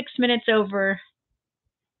 only 6 minutes over.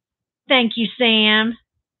 Thank you, Sam.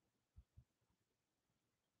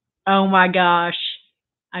 Oh my gosh.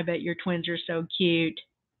 I bet your twins are so cute.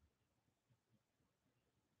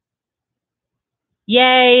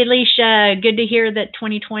 Yay, Alicia. Good to hear that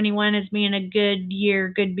 2021 is being a good year,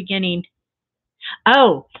 good beginning.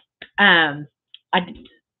 Oh, I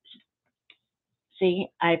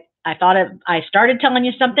thought I started telling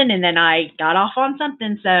you something, and then I got off on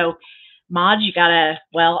something. So, Maude, you gotta,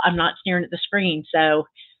 well, I'm not staring at the screen, so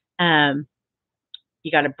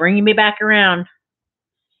you gotta bring me back around.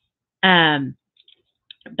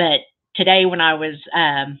 But today when I was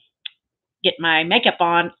getting my makeup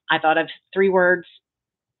on, I thought of 3 words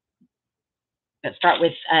that start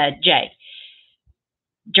with J.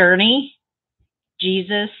 Journey,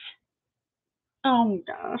 Jesus. Oh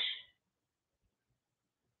gosh.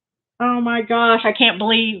 Oh my gosh, I can't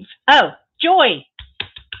believe. Oh, joy.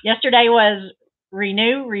 Yesterday was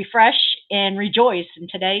renew, refresh, and rejoice. And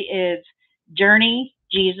today is journey,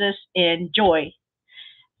 Jesus, and joy.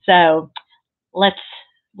 So let's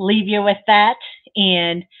leave you with that.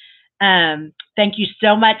 And thank you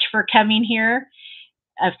so much for coming here.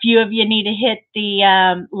 A few of you need to hit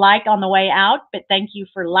the like on the way out, but thank you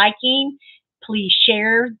for liking. Please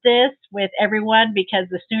share this with everyone, because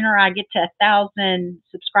the sooner I get to 1,000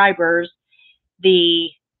 subscribers,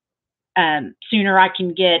 the sooner I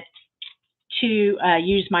can get to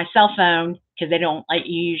use my cell phone, because they don't let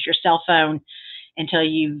you use your cell phone until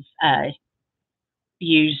you've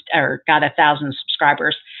used or got 1,000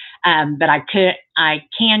 subscribers. But I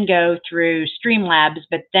can go through Streamlabs,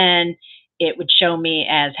 but then it would show me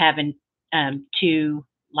as having 2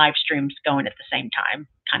 live streams going at the same time,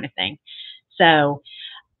 kind of thing. So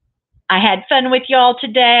I had fun with y'all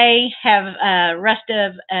today. Have a rest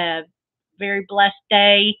of a very blessed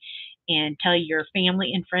day, and tell your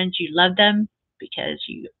family and friends you love them, because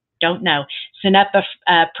you don't know. Send up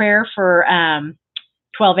a prayer for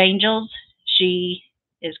 12 Angels. She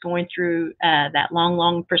is going through that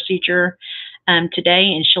long procedure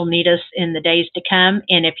today, and she'll need us in the days to come.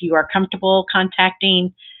 And if you are comfortable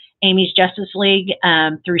contacting Amy's Justice League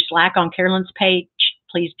through Slack on Carolyn's page,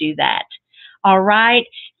 please do that. All right.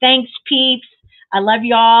 Thanks, peeps. I love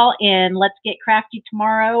y'all, and let's get crafty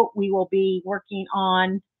tomorrow. We will be working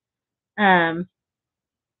on the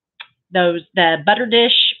butter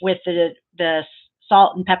dish with the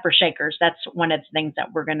salt and pepper shakers. That's one of the things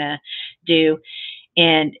that we're gonna do.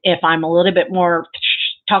 And if I'm a little bit more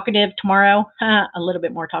talkative tomorrow,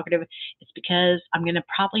 it's because I'm gonna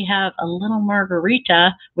probably have a little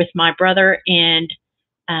margarita with my brother and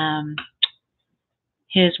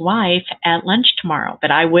his wife at lunch tomorrow.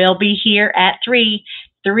 But I will be here at 3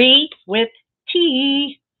 with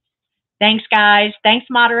tea. Thanks, guys. Thanks,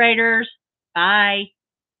 moderators. Bye.